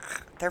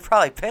 They're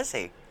probably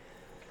pissy.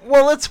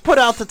 Well, let's put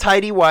out the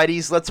tighty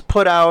whities. Let's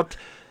put out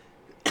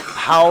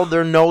how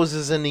their nose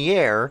is in the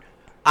air.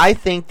 I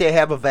think they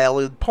have a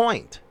valid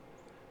point.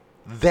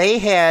 They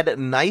had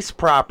nice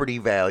property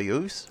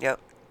values. Yep.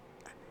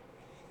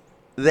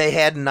 They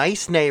had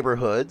nice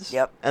neighborhoods.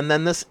 Yep. And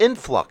then this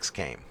influx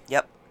came.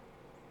 Yep.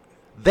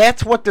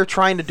 That's what they're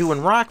trying to do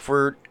in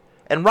Rockford.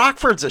 And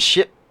Rockford's a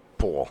shit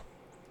pool.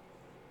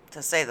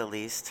 To say the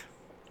least.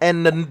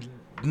 And the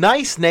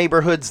nice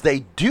neighborhoods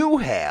they do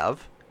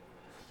have,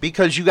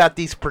 because you got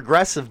these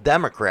progressive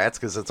Democrats,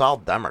 because it's all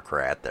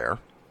Democrat there,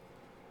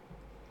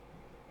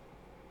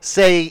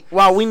 say,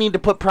 well, we need to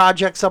put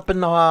projects up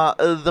in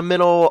the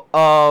middle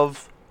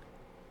of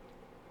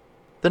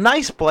the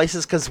nice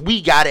places because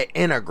we got to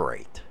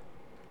integrate.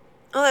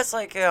 Well, it's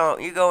like, you know,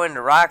 you go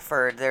into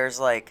Rockford, there's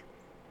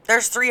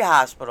 3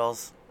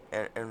 hospitals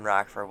in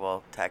Rockford,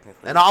 well,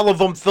 technically. And all of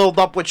them filled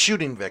up with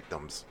shooting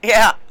victims.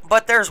 Yeah,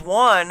 but there's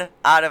one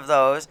out of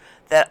those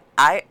that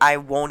I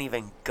won't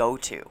even go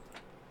to.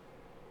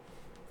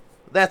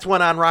 That's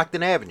one on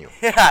Rockton Avenue.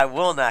 Yeah, I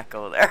will not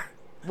go there.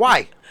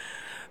 Why?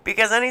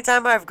 Because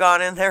anytime I've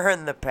gone in there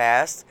in the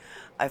past,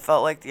 I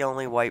felt like the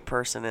only white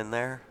person in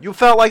there. You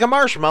felt like a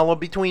marshmallow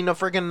between the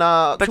friggin'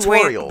 two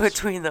Oreos.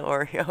 Between the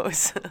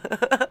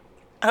Oreos.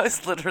 I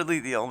was literally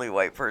the only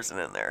white person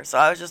in there. So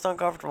I was just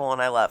uncomfortable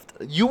and I left.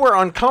 You were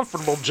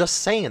uncomfortable just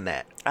saying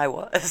that. I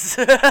was.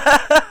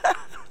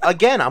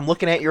 Again, I'm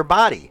looking at your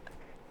body.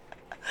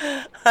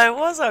 I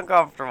was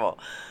uncomfortable.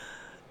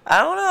 I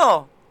don't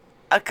know.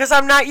 Because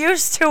I'm not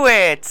used to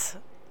it.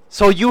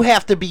 So you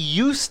have to be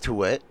used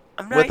to it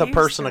I'm not with a used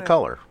person to of it.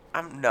 color.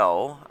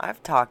 No,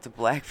 I've talked to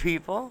black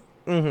people.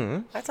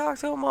 Mm-hmm. I talk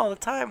to them all the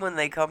time when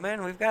they come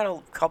in. We've got a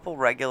couple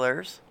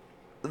regulars.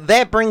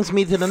 That brings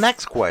me to the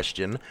next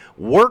question.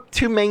 Work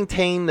to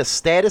maintain the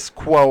status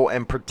quo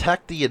and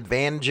protect the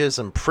advantages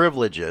and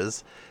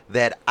privileges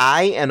that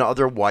I and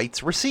other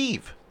whites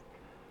receive.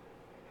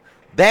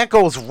 That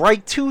goes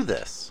right to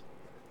this,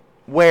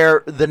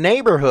 where the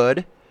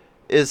neighborhood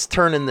is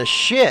turning the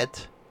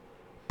shit,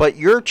 but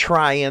you're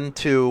trying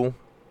to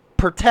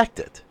protect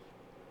it.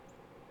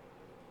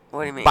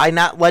 What do you mean? By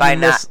not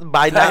letting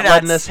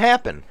letting this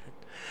happen.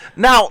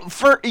 Now,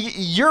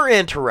 you're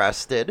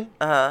interested.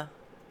 Uh-huh.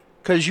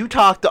 Because you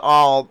talk to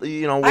all,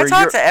 you know, where I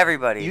talk to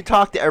everybody. You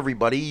talk to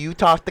everybody. You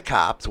talk to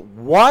cops.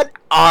 What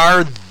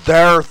are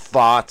their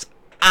thoughts,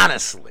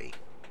 honestly,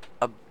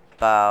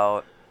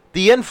 about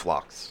the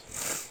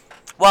influx?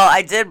 Well,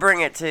 I did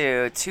bring it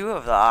to 2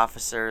 of the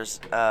officers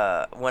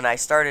when I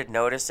started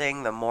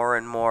noticing the more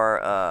and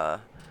more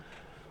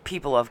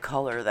people of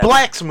color that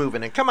blacks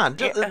moving in. Come on,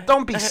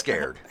 don't be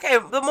scared. Okay,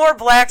 the more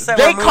blacks that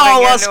they were moving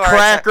call us into our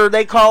cracker.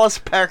 They call us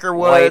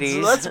Peckerwoods.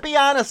 Whiteys. Let's be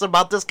honest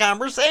about this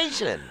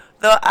conversation.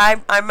 Though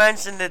I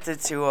mentioned it to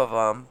 2 of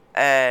them,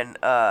 and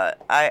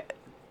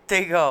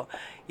they go,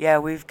 yeah,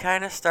 we've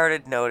kind of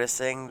started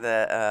noticing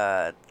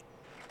that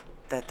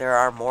that there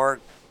are more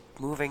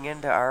moving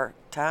into our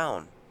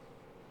town,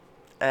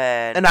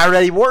 and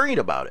already worried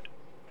about it.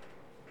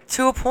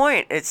 To a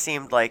point, it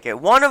seemed like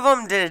it. One of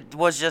them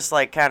was just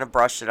like kind of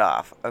brushed it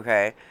off.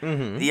 Okay,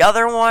 Mm-hmm. The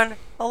other one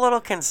a little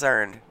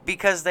concerned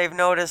because they've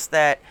noticed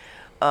that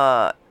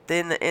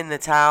in the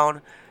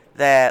town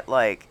that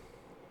like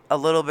a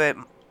little bit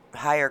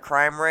higher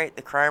crime rate.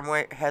 The crime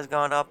rate has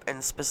gone up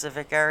in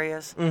specific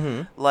areas.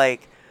 Mm-hmm.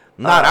 Like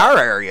Not our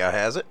area,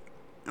 has it?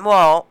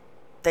 Well,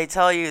 they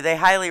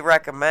highly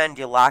recommend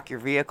you lock your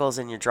vehicles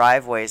in your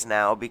driveways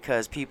now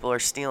because people are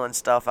stealing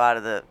stuff out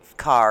of the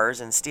cars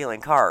and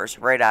stealing cars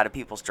right out of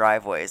people's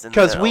driveways.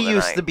 Because we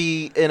used to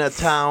be in a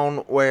town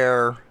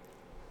where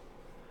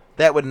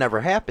that would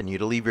never happen.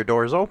 You'd leave your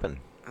doors open.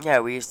 Yeah,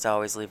 we used to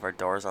always leave our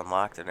doors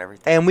unlocked and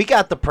everything. And we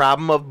got the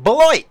problem of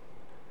Beloit.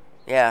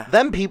 Yeah.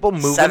 Them people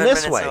moving 7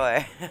 this minutes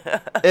way.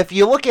 away. If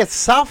you look at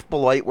South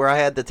Beloit, where I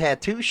had the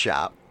tattoo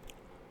shop,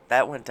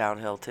 That went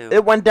downhill, too.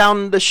 it went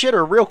down the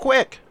shitter real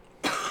quick.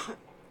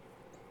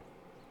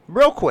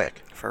 Real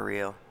quick. For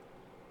real.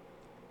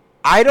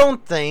 I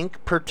don't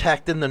think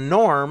protecting the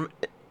norm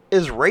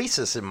is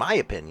racist, in my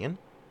opinion.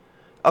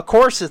 Of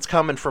course, it's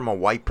coming from a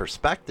white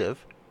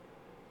perspective.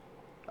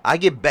 I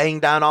get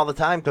banged down all the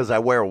time because I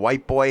wear a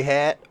white boy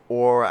hat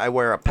or I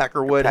wear a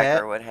Peckerwood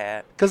hat. Peckerwood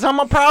hat. Because I'm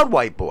a proud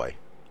white boy.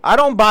 I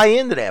don't buy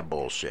into that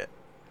bullshit.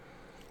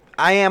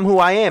 I am who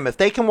I am. If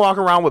they can walk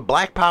around with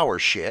Black Power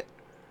shit,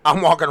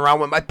 I'm walking around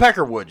with my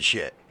Peckerwood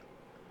shit.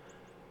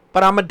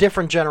 But I'm a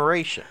different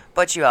generation.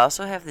 But you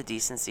also have the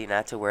decency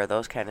not to wear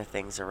those kind of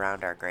things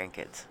around our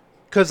grandkids.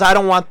 Because I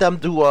don't want them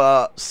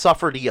to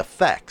suffer the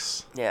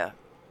effects Yeah.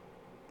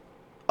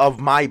 of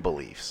my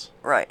beliefs.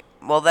 Right.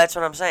 Well, that's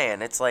what I'm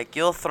saying. It's like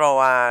you'll throw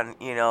on,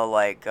 you know,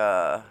 like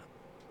the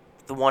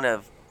one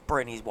of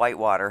Brittany's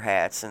Whitewater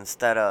hats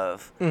instead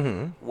of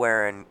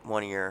wearing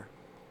one of your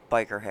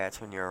biker hats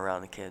when you're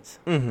around the kids.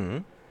 Mm-hmm.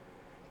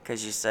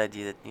 Because you said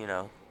you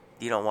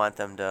don't want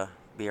them to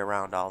be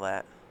around all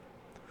that.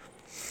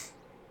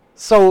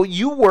 So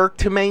you work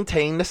to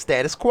maintain the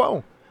status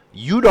quo.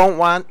 You don't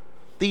want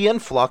the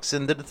influx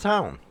into the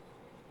town.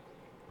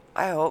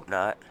 I hope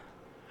not.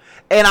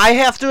 And I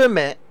have to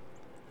admit,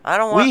 I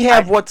don't want. we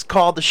have what's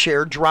called a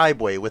shared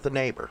driveway with a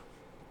neighbor.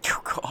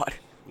 Oh God.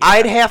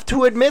 I'd have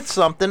to admit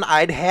something.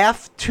 I'd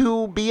have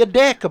to be a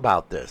dick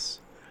about this.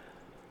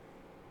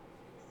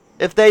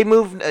 If they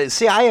move...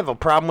 see, I have a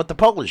problem with the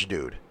Polish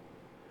dude.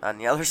 On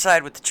the other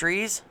side with the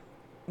trees?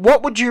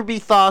 What would your be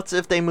thoughts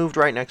if they moved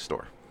right next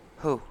door?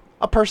 Who?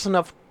 A person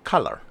of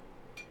color.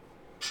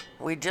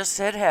 We just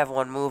did have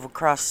one move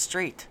across the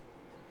street.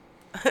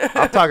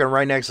 I'm talking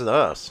right next to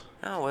us.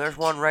 Oh, well, there's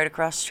one right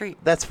across the street.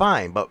 That's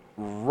fine, but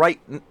right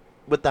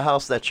with the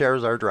house that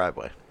shares our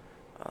driveway.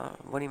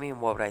 What do you mean,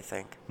 what would I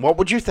think? What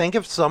would you think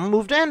if some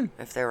moved in?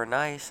 If they were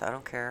nice, I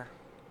don't care.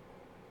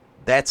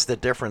 That's the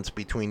difference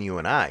between you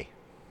and I.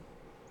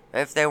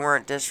 If they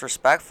weren't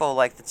disrespectful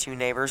like the two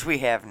neighbors we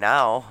have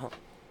now.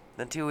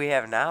 The two we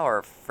have now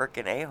are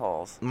frickin'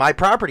 a-holes. My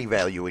property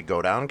value would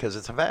go down because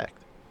it's a fact.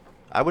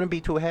 I wouldn't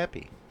be too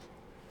happy.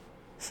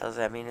 So does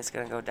that mean it's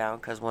going to go down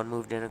because one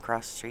moved in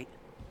across the street?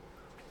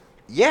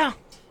 Yeah.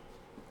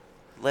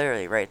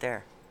 Literally, right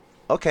there.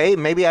 Okay,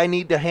 maybe I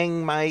need to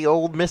hang my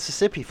old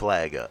Mississippi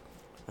flag up.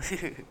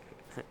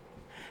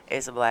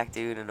 It's a black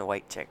dude and a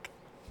white chick.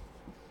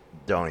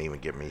 Don't even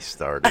get me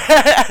started.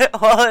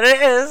 Well,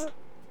 it is.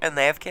 And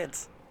they have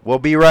kids. We'll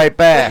be right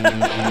back.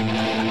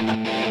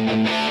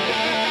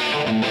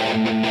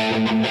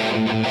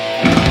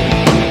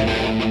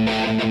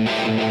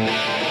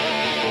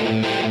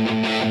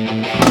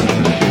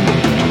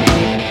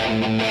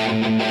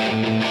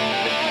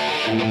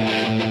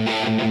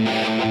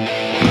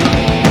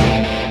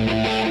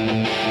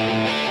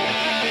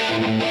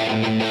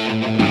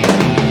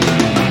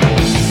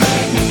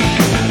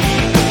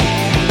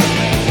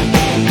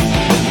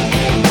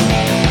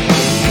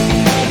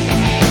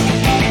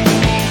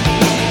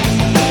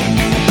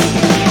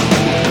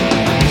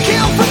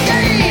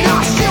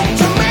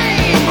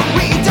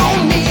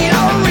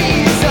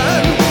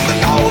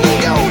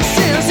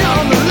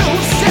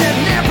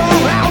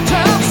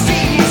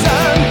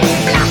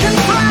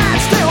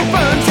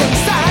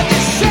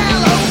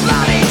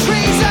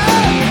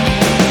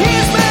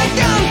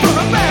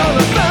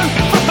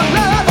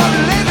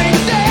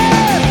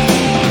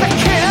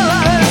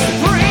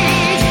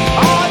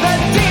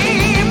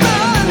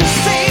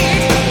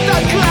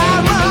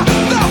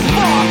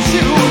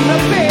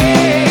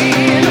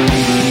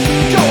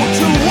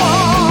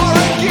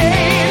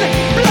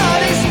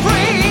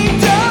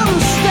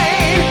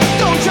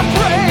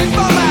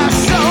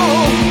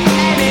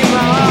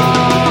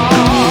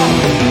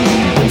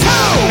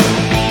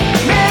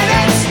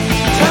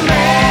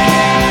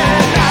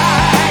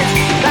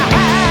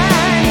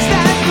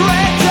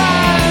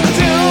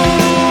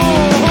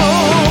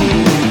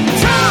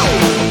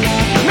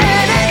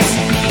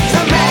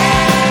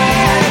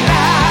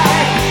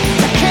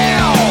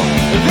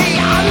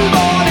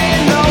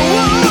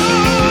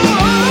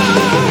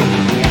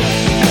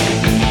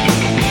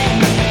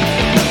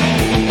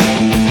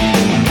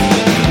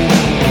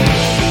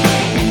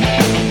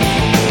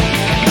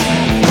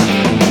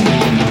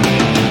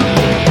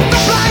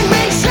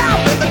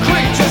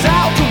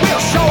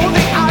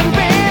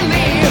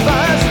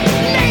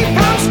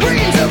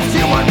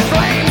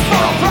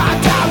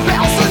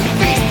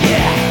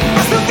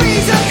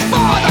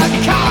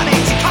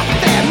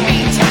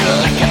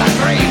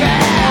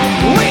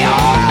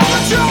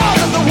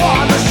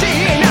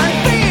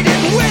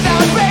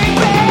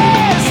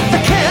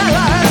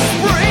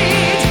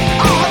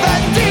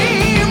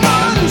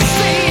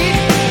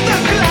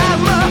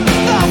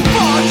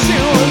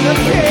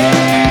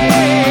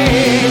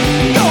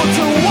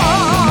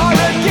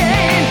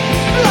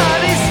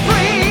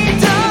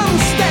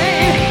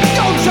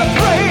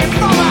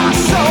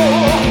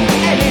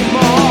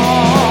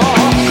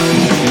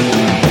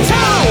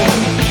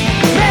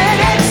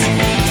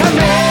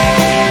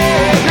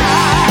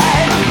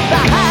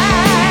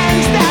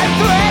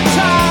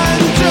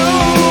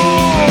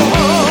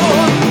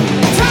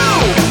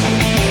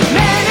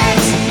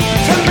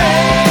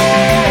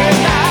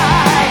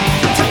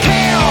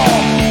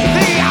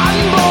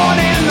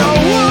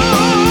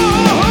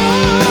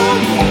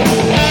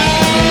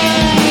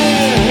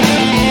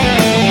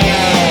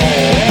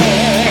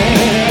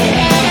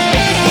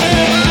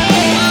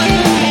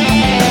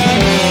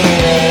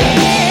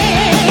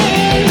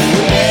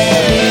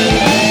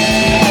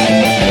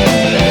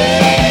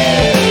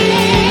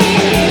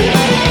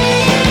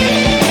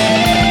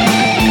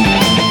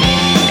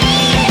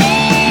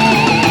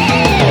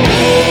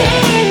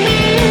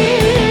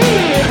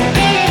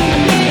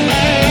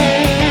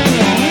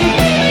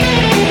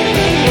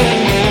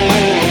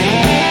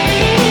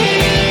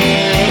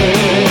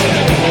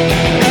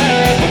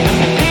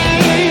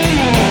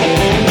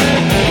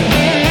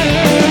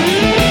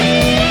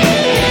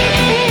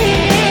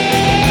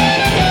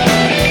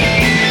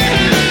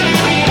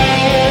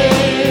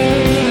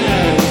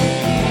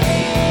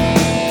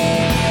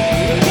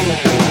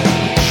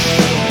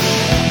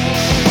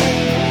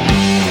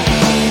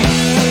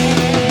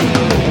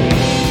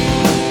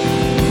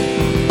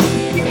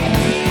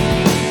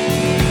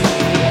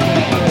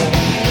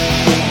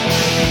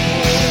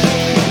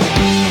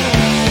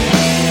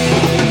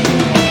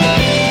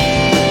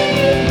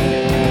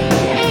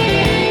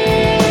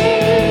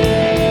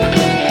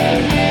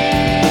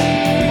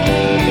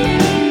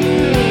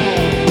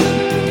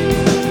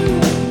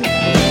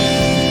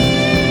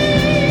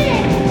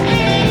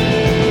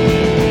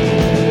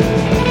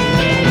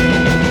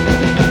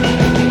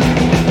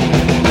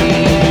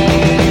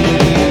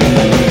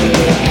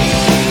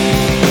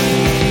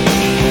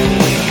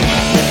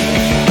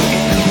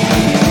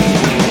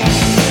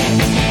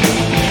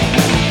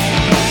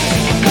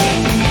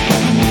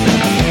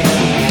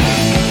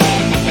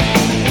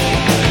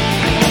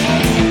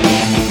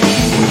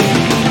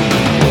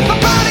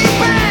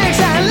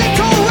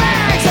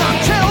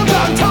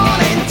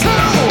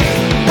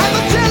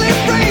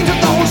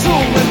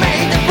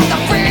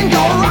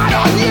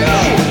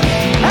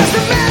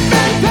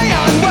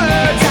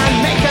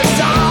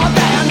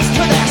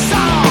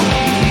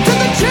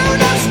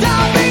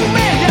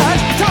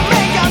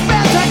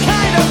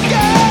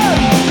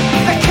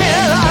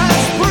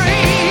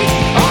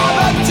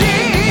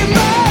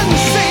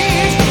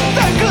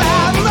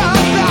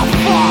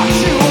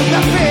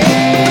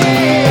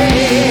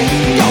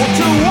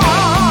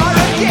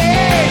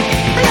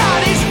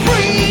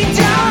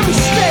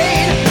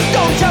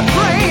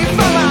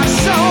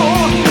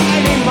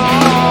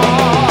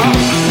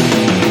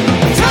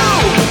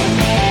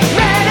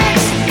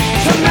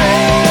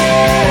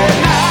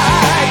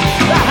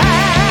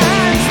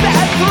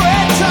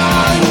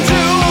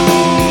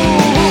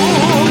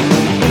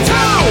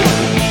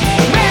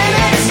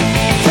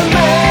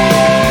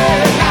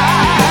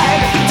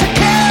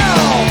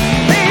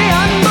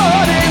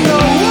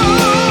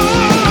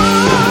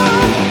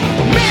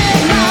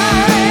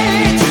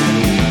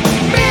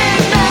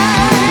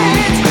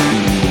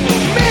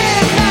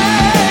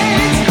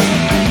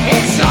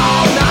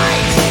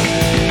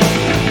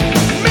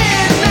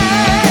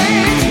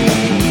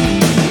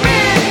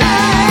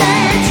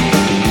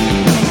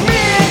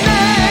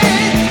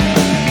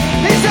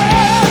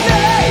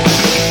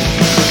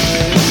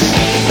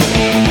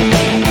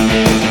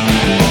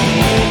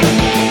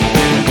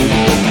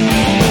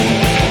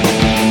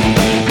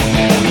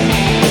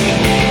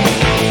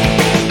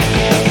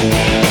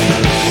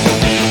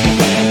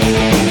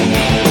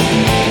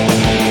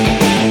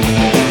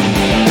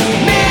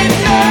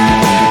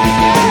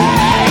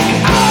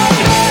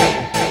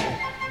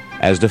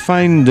 As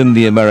defined in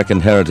the American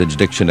Heritage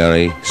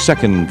Dictionary,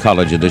 second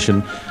college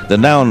edition, the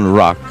noun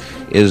rock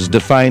is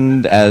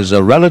defined as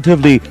a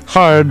relatively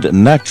hard,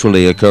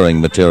 naturally occurring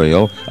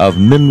material of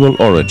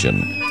mineral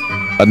origin,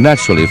 a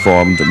naturally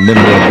formed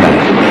mineral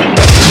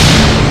matter.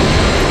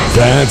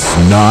 That's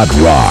not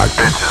rock.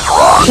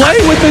 Play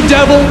with the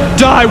devil,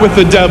 die with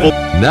the devil.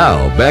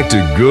 Now, back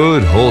to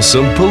good,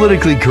 wholesome,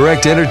 politically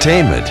correct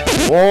entertainment.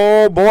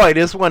 Oh boy,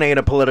 this one ain't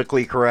a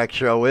politically correct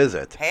show, is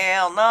it?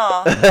 Hell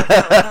no.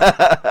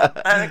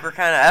 I think we're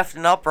kind of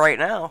effing up right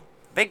now.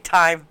 Big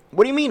time.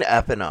 What do you mean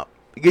effing up?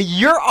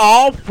 You're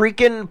all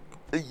freaking...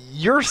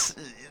 You're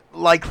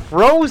like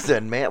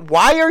frozen, man.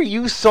 Why are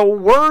you so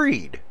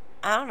worried?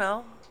 I don't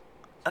know.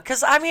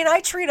 Because, I mean,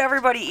 I treat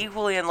everybody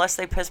equally unless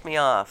they piss me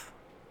off.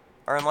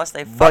 Or unless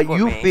they fuck with me. But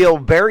you feel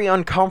very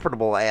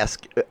uncomfortable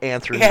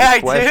answering this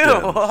question. Yeah,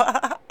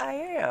 I do. I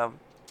am.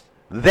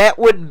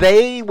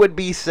 They would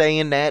be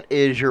saying that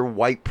is your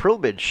white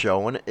privilege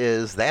showing,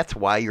 is that's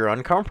why you're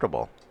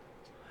uncomfortable.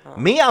 Oh.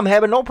 Me, I'm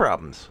having no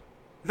problems.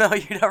 No,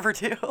 you never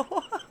do.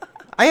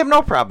 I have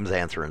no problems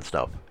answering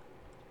stuff.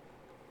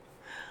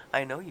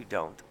 I know you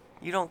don't.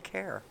 You don't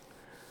care.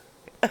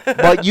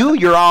 But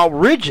you're all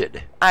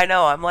rigid. I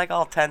know, I'm like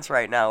all tense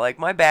right now. Like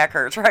my back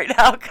hurts right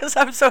now because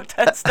I'm so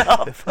tensed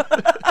up.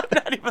 I'm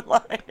not even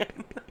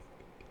lying.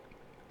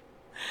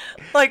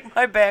 Like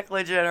my back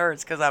legit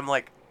hurts because I'm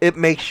like... It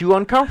makes you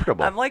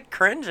uncomfortable. I'm like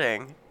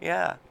cringing,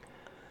 yeah.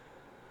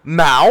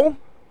 Now,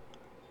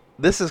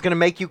 this is going to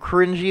make you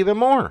cringe even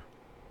more.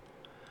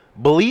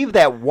 Believe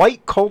that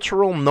white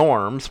cultural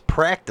norms,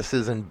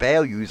 practices, and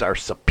values are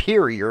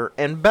superior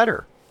and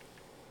better.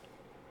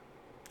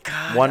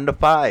 God, 1 to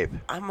 5.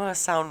 I'm going to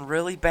sound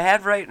really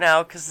bad right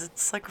now because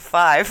it's like a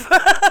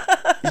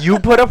 5. You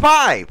put a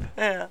 5.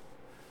 Yeah.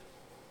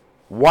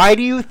 Why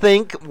do you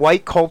think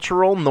white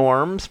cultural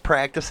norms,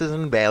 practices,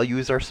 and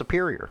values are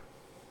superior?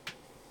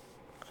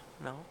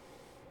 No,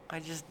 I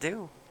just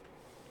do.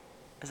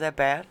 Is that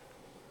bad?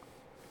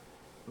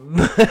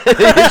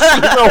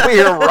 She's over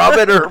here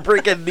rubbing her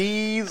freaking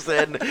knees,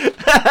 and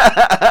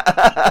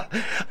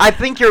I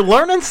think you're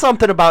learning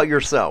something about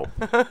yourself.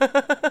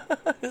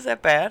 Is that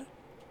bad?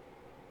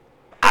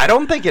 I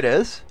don't think it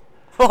is.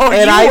 Oh,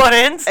 and you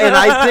wouldn't. And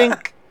I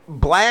think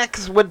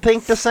blacks would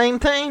think the same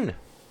thing.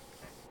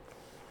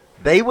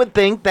 They would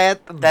think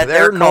that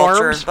their culture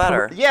norms is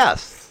better.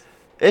 Yes.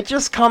 It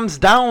just comes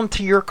down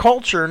to your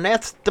culture, and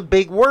that's the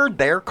big word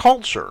there,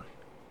 culture.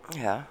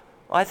 Yeah.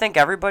 Well, I think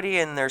everybody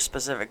in their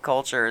specific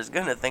culture is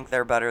going to think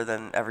they're better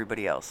than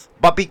everybody else.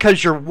 But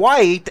because you're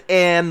white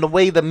and the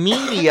way the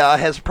media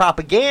has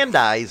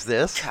propagandized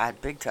this,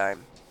 God, big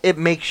time, it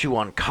makes you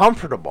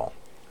uncomfortable.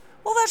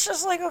 Well, that's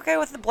just like, okay,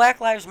 with the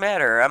Black Lives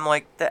Matter. I'm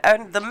like,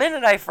 the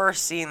minute I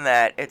first seen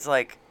that, it's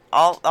like,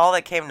 all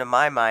that came to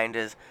my mind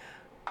is,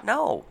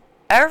 no,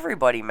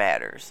 everybody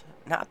matters,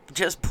 not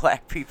just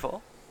black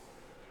people.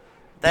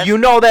 You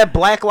know that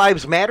Black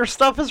Lives Matter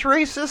stuff is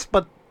racist,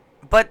 but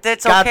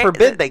that's God okay.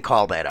 forbid they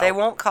call that out. They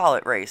won't call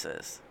it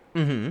racist.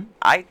 Mm-hmm.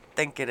 I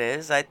think it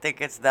is. I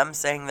think it's them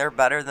saying they're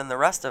better than the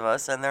rest of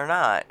us, and they're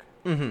not.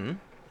 Mm-hmm.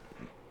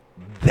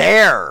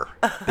 There.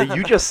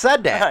 You just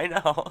said that. I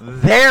know.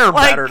 They're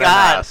better than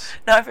us.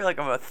 Now I feel like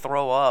I'm going to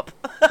throw up.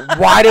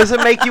 Why does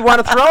it make you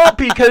want to throw up?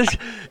 Because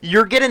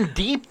you're getting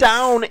deep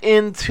down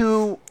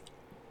into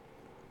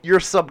your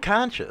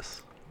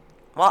subconscious.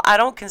 Well, I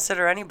don't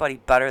consider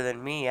anybody better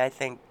than me. I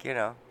think,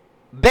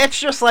 That's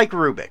just like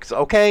Rubik's,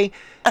 okay?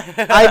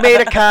 I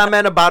made a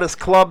comment about his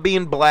club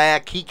being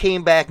black. He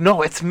came back,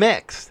 no, it's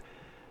mixed.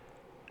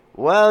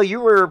 Well,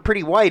 you were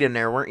pretty white in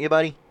there, weren't you,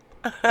 buddy?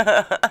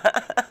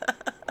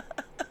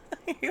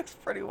 He was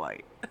pretty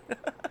white.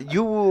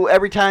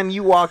 Every time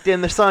you walked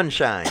in, the sun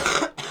shined.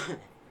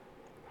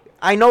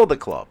 I know the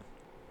club.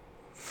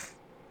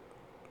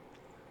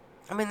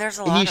 I mean, there's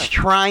a lot He's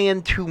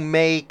trying to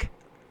make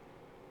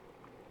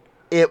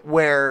it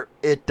where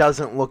it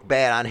doesn't look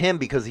bad on him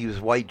because he was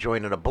white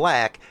joining a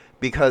black,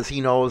 because he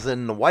knows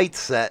in the white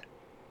set,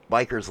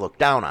 bikers look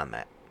down on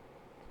that.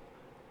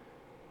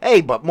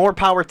 Hey, but more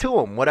power to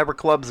him. Whatever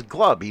club's a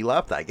club, he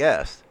left, I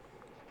guess.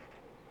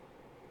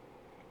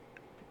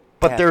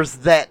 But there's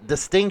that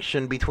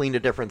distinction between the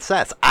different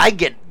sets. I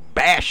get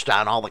bashed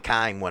on all the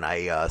time when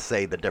I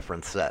say the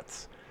different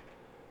sets.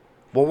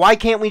 Well, why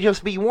can't we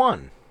just be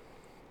one?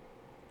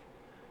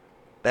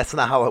 That's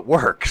not how it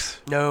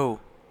works. No,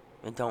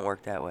 it don't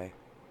work that way.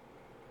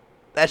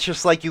 That's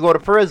just like you go to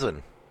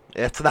prison.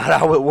 It's not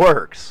how it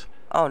works.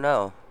 Oh,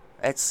 no.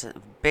 It's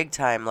big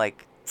time,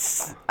 like,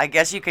 I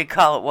guess you could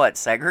call it, what,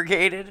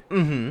 segregated?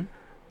 Mm-hmm.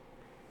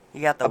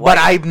 You got the But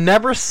I've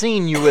never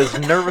seen you as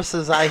nervous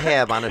as I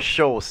have on a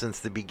show since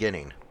the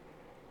beginning.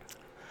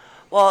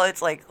 Well, it's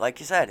like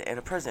you said, in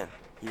a prison.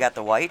 You got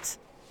the whites,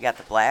 you got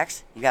the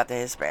blacks, you got the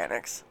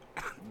Hispanics.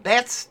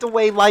 That's the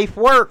way life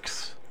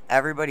works.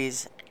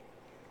 Everybody's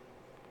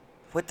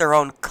with their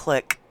own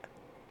clique.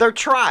 Their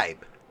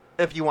tribe,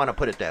 if you want to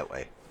put it that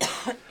way.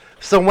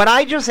 So when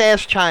I just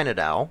asked China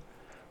Doll,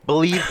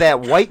 believe that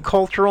white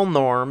cultural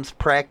norms,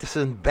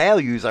 practices, and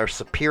values are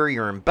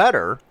superior and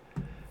better,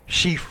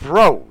 she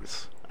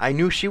froze. I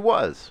knew she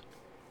was.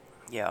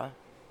 Yeah.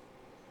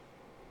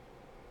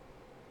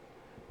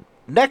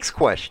 Next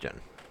question.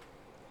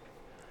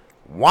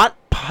 Want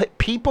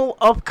people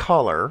of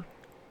color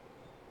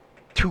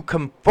to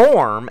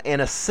conform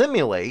and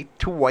assimilate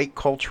to white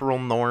cultural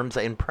norms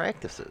and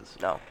practices?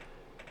 No.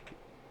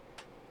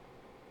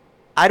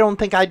 I don't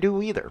think I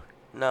do either.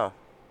 No.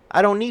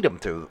 I don't need them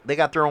to. They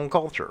got their own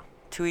culture.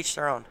 To each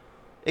their own.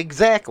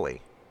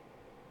 Exactly.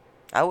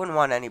 I wouldn't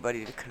want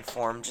anybody to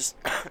conform just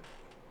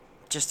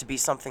to be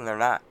something they're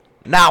not.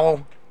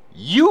 Now,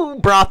 you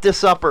brought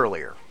this up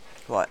earlier.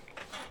 What?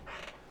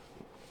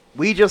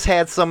 We just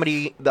had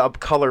somebody of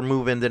color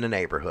move into the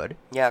neighborhood.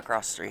 Yeah,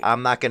 across the street.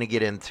 I'm not going to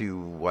get into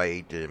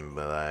white and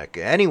black.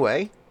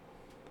 Anyway,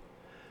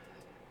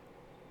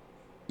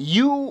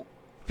 you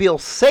feel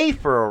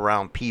safer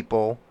around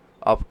people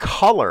of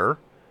color,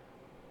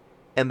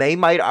 and they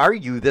might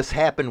argue this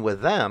happened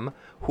with them,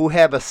 who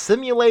have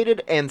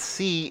assimilated and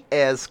see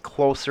as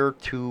closer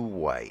to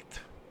white.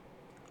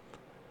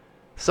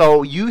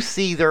 So you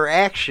see their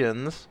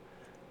actions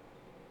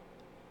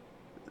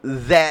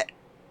that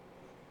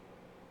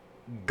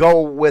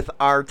go with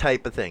our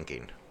type of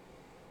thinking.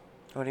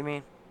 What do you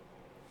mean?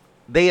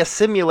 They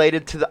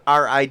assimilated to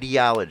our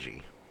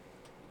ideology.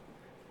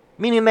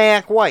 Meaning they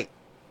act white.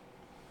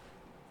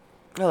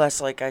 No, that's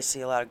like I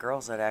see a lot of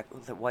girls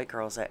white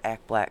girls that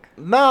act black.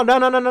 No.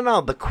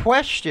 The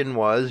question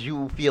was,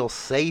 you feel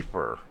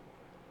safer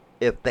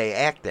if they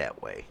act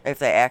that way. If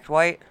they act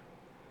white?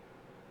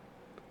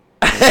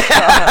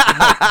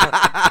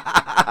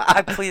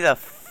 I plead the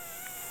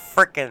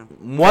frickin'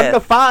 1 to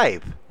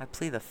 5. I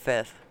plead the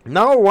 5th.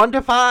 No, 1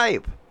 to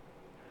 5.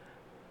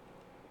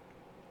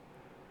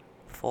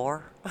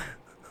 4?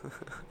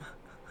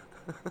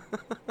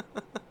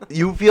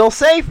 You feel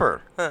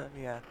safer.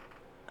 Yeah.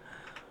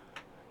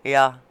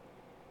 Yeah.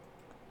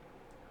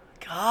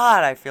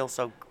 God, I feel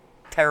so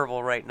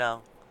terrible right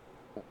now.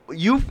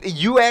 You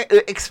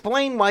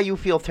explain why you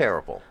feel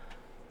terrible.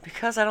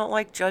 Because I don't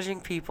like judging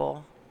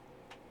people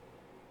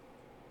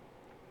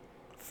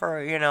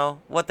for,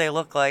 what they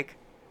look like.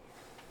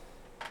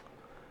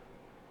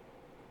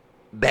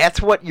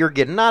 That's what you're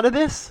getting out of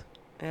this?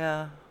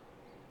 Yeah.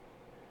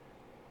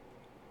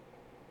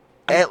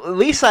 At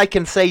least I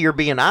can say you're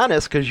being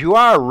honest, because you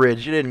are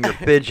rigid and you're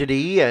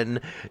fidgety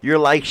and you're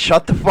like,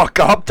 shut the fuck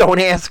up,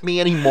 don't ask me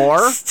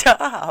anymore.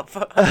 Stop.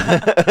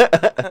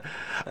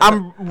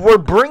 We're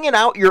bringing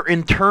out your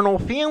internal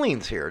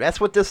feelings here. That's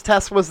what this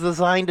test was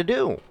designed to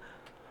do.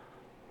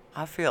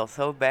 I feel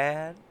so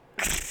bad.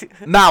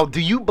 Now, do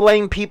you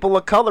blame people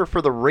of color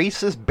for the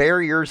racist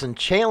barriers and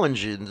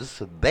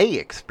challenges they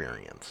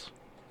experience?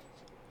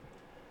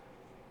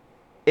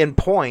 In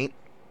point,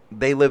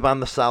 they live on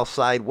the south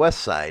side, west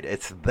side.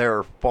 It's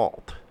their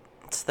fault.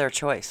 It's their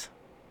choice.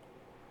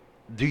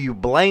 Do you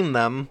blame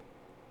them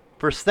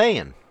for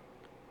staying?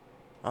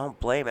 I don't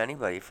blame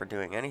anybody for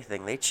doing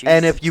anything. They choose.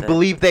 And if you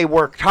believe they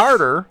worked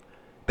harder,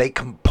 they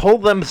can pull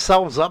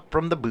themselves up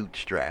from the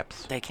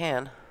bootstraps. They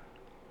can.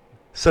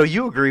 So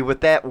you agree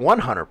with that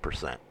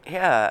 100%?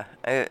 Yeah.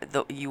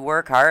 You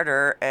work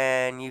harder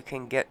and you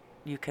can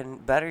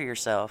better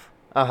yourself.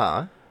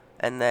 Uh-huh.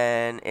 And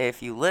then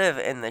if you live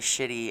in the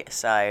shitty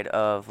side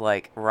of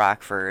like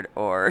Rockford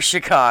or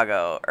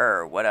Chicago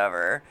or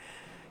whatever,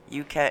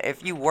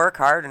 if you work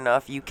hard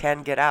enough, you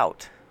can get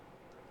out.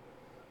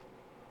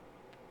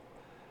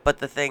 But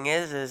the thing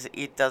is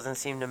it doesn't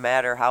seem to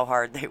matter how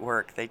hard they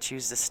work. They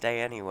choose to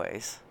stay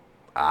anyways.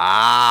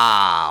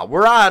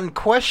 We're on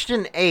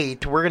question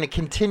 8. We're going to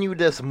continue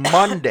this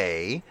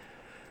Monday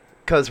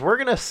because we're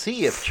going to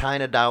see if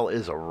China Doll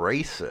is a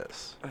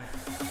racist.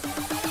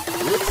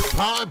 It's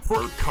time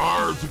for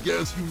Cards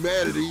Against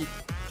Humanity.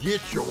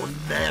 Get your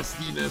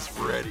nastiness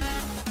ready.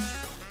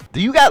 Do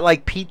you got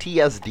like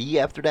PTSD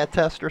after that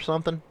test or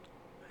something?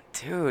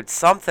 Dude,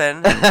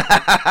 something.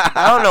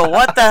 I don't know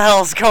what the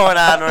hell's going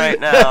on right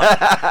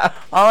now.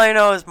 All I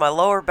know is my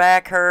lower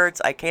back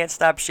hurts. I can't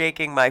stop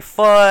shaking my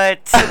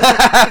foot.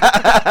 I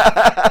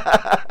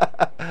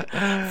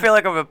feel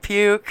like I'm a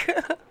puke.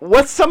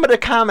 What's some of the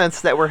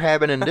comments that we're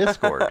having in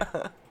Discord?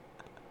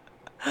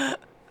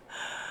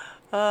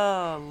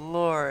 Oh,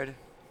 Lord.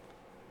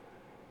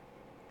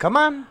 Come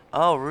on.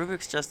 Oh,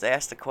 Rubik's just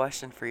asked a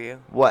question for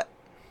you. What?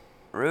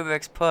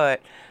 Rubik's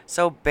put,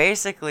 so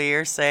basically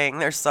you're saying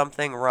there's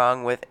something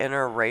wrong with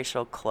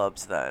interracial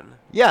clubs then?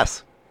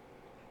 Yes.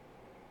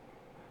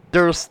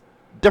 There's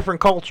different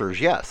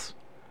cultures, yes.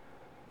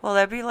 Well,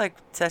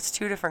 that's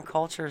two different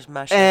cultures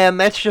meshing. And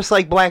that's just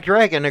like Black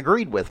Dragon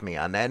agreed with me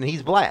on that, and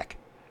he's black.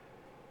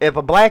 If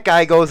a black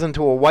guy goes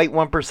into a white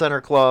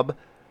 1%er club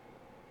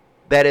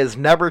that has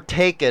never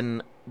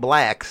taken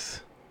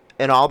blacks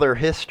in all their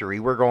history,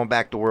 we're going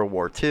back to World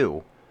War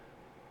II,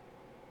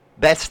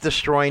 that's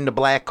destroying the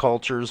black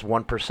culture's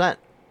 1%.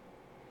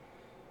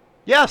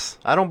 Yes,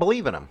 I don't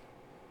believe in them.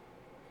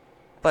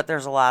 But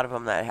there's a lot of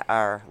them that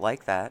are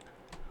like that.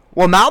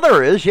 Well, now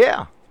there is,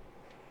 yeah.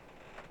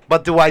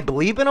 But do I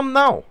believe in them?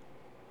 No.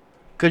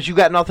 Because you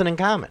got nothing in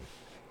common.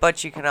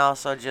 But you can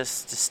also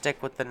just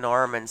stick with the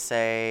norm and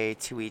say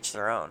to each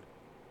their own.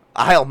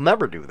 I'll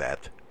never do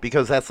that.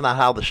 because that's not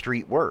how the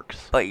street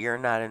works. But you're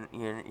not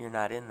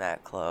in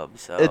that club,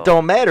 so It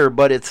don't matter,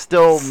 but it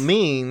still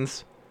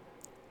means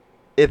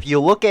if you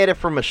look at it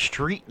from a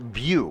street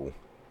view,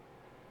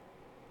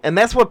 and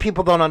that's what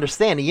people don't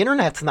understand. The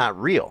internet's not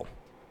real.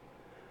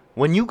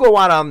 When you go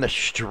out on the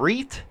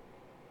street,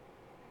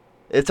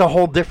 it's a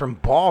whole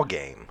different ball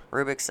game.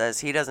 Rubik says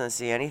he doesn't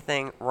see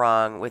anything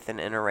wrong with an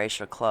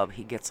interracial club.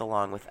 He gets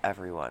along with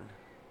everyone.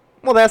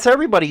 Well, that's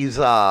everybody's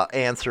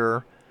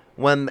answer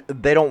when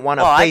they don't want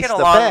to face the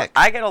fact.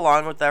 I get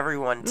along with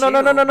everyone too.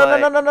 No.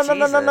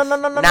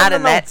 Not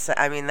in that.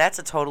 I mean, that's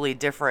a totally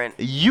different.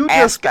 You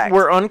aspect. just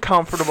were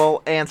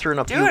uncomfortable answering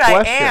a few Dude,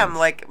 questions.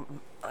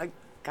 I am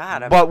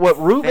God. But what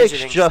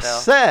Rubik's just still.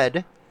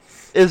 said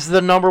is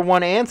the number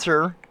one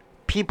answer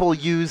people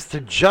use to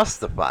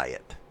justify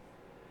it.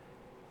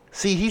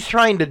 See, he's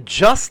trying to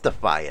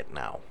justify it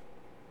now.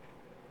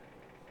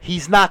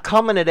 He's not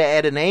coming at it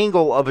at an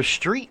angle of a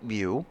street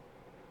view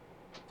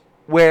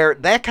where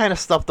that kind of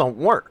stuff don't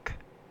work.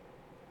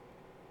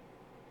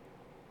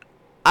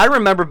 I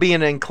remember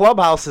being in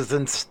clubhouses,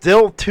 and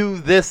still to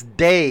this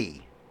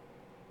day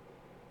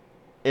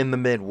in the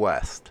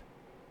Midwest,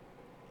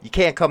 you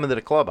can't come into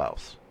the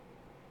clubhouse.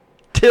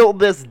 Till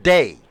this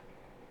day.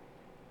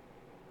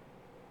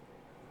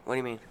 What do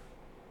you mean?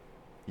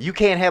 You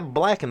can't have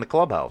black in the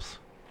clubhouse.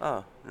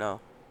 Oh, no.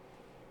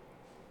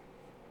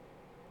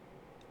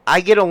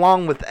 I get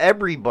along with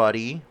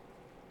everybody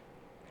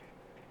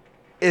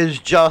is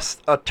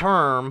just a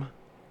term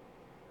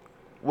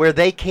where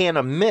they can't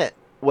admit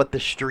what the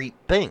street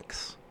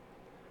thinks.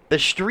 The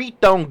street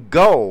don't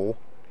go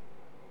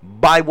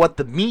by what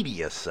the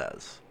media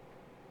says.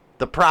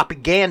 The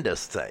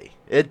propagandists say.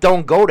 It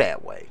don't go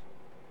that way.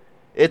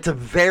 It's a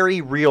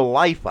very real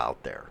life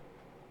out there.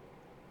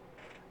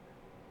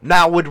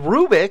 Now with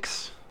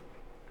Rubik's,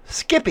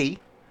 Skippy,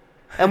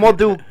 and we'll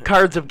do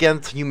Cards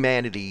Against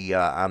Humanity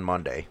on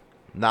Monday.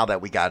 Now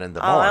that we got into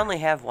more. I only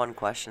have one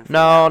question for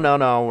No.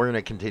 you. We're going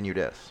to continue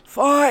this.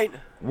 Fine.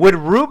 Would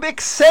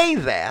Rubik say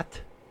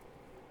that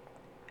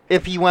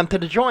if he went to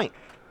the joint?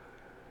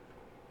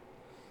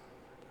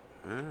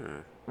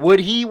 Would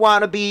he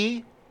want to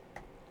be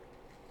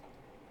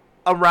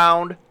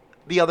around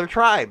the other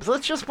tribes?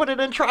 Let's just put it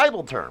in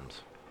tribal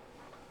terms.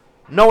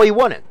 No, he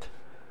wouldn't.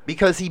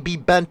 Because he'd be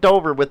bent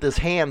over with his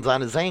hands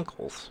on his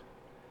ankles.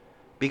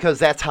 Because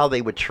that's how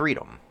they would treat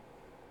him.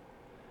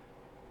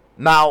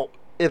 Now,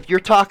 if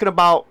you're talking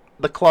about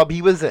the club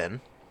he was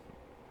in,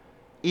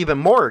 even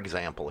more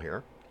example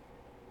here.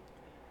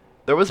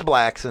 There was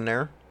blacks in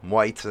there,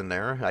 whites in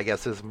there. I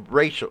guess his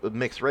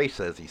mixed race,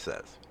 as he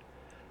says.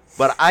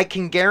 But I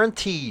can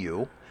guarantee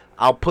you,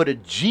 I'll put a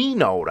G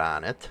note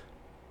on it,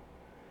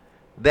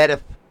 that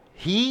if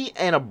he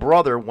and a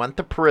brother went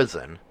to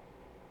prison,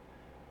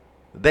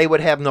 they would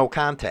have no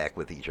contact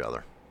with each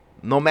other,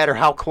 no matter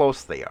how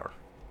close they are,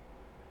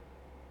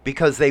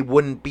 because they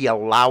wouldn't be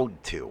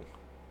allowed to.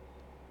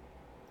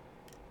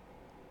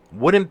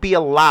 Wouldn't be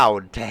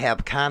allowed to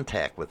have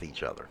contact with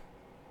each other.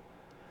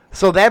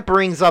 So that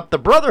brings up the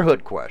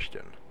brotherhood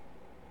question.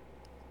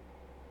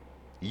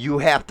 You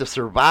have to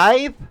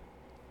survive,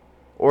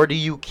 or do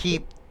you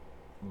keep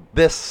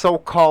this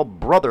so-called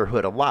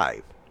brotherhood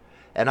alive?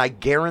 And I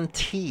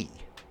guarantee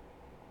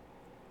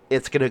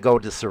it's going to go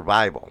to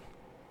survival.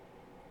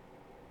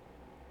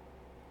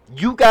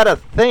 You got to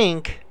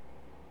think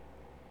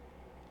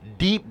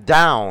deep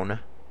down,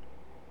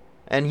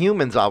 and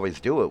humans always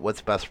do it,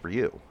 what's best for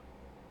you.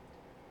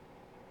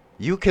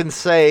 You can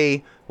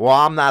say, well,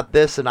 I'm not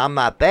this and I'm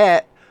not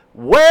that.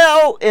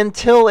 Well,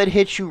 until it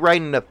hits you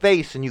right in the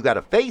face and you got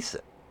to face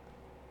it.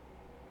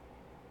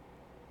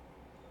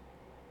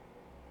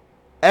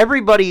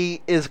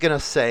 Everybody is going to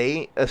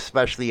say,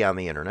 especially on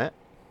the internet,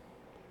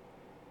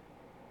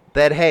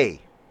 that,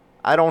 hey,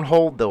 I don't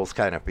hold those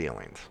kind of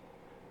feelings.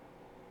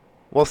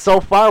 Well, so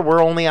far,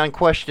 we're only on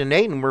question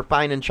 8, and we're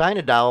finding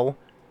China Doll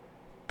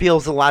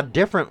feels a lot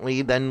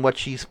differently than what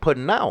she's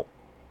putting out.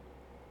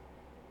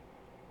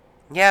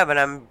 Yeah, but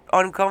I'm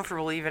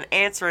uncomfortable even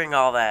answering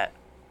all that.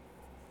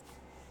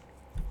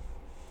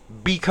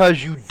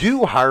 Because you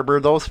do harbor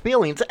those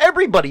feelings.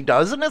 Everybody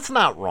does, and it's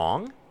not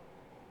wrong.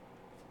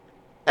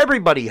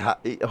 Everybody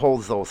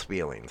holds those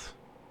feelings.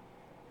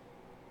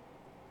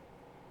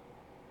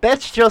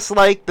 That's just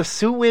like the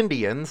Sioux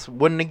Indians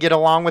wouldn't get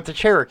along with the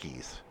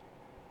Cherokees.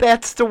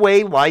 That's the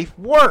way life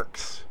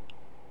works.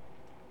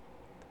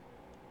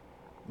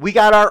 We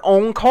got our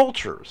own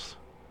cultures.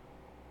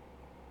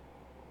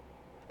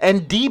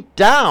 And deep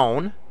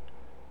down,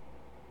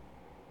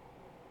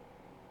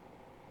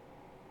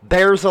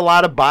 there's a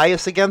lot of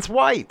bias against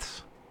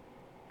whites.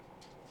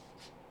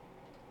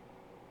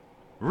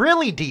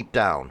 Really deep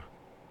down.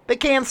 They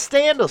can't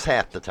stand us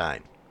half the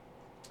time.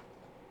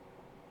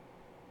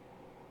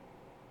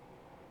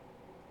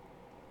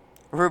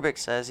 Rubik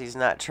says he's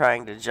not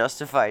trying to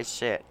justify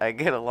shit. I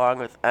get along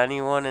with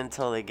anyone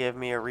until they give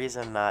me a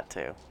reason not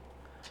to.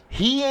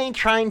 He ain't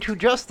trying to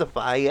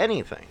justify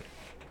anything.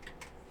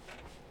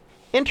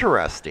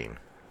 Interesting.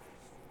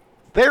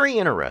 Very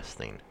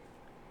interesting.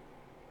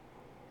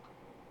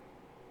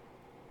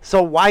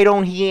 So why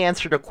don't he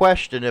answer the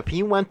question? If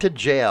he went to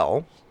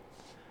jail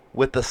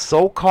with the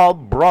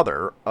so-called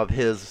brother of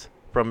his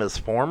from his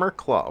former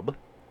club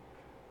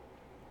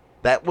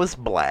that was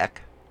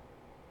black,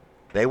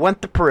 they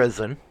went to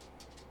prison,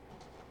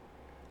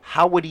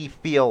 how would he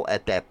feel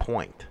at that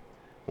point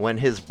when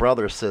his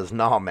brother says,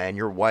 "No, man,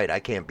 you're white, I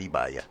can't be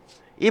by you,"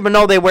 even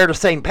though they wear the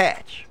same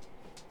patch?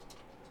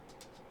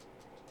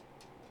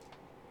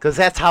 Because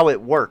that's how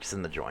it works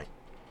in the joint.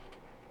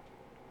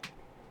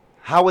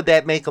 How would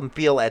that make him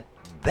feel at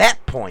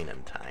that point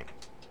in time?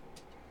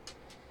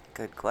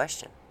 Good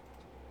question.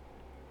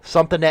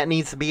 Something that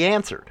needs to be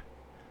answered.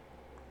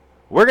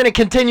 We're going to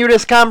continue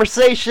this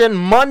conversation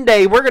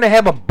Monday. We're going to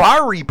have a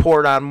bar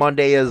report on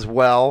Monday as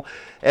well.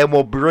 And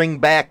we'll bring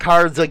back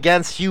Cards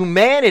Against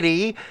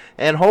Humanity.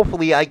 And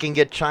hopefully I can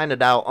get China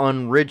Doll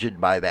unrigid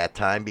by that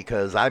time,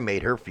 because I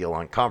made her feel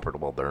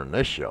uncomfortable during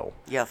this show.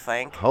 You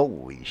think?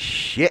 Holy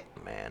shit,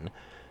 man.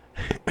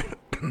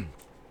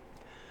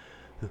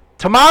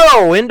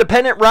 Tomorrow,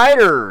 Independent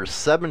Riders,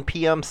 7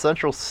 p.m.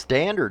 Central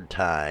Standard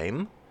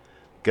Time.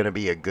 Going to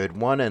be a good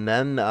one. And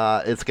then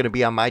it's going to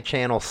be on my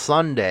channel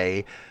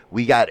Sunday.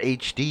 We got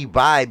HD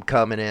Vibe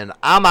coming in.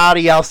 I'm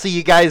outie. I'll see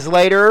you guys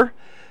later.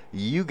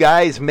 You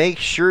guys make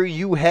sure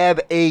you have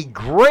a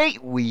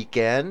great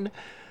weekend.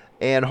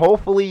 And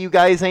hopefully you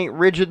guys ain't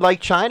rigid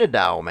like China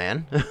Doll,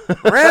 man.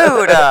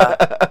 Rude.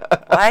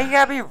 Why you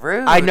gotta be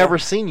rude? I never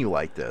seen you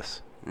like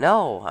this.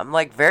 No, I'm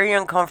like very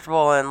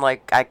uncomfortable and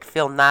like I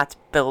feel knots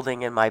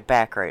building in my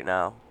back right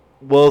now.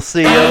 We'll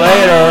see you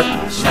later.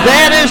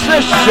 That is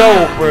the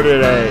show for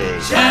today.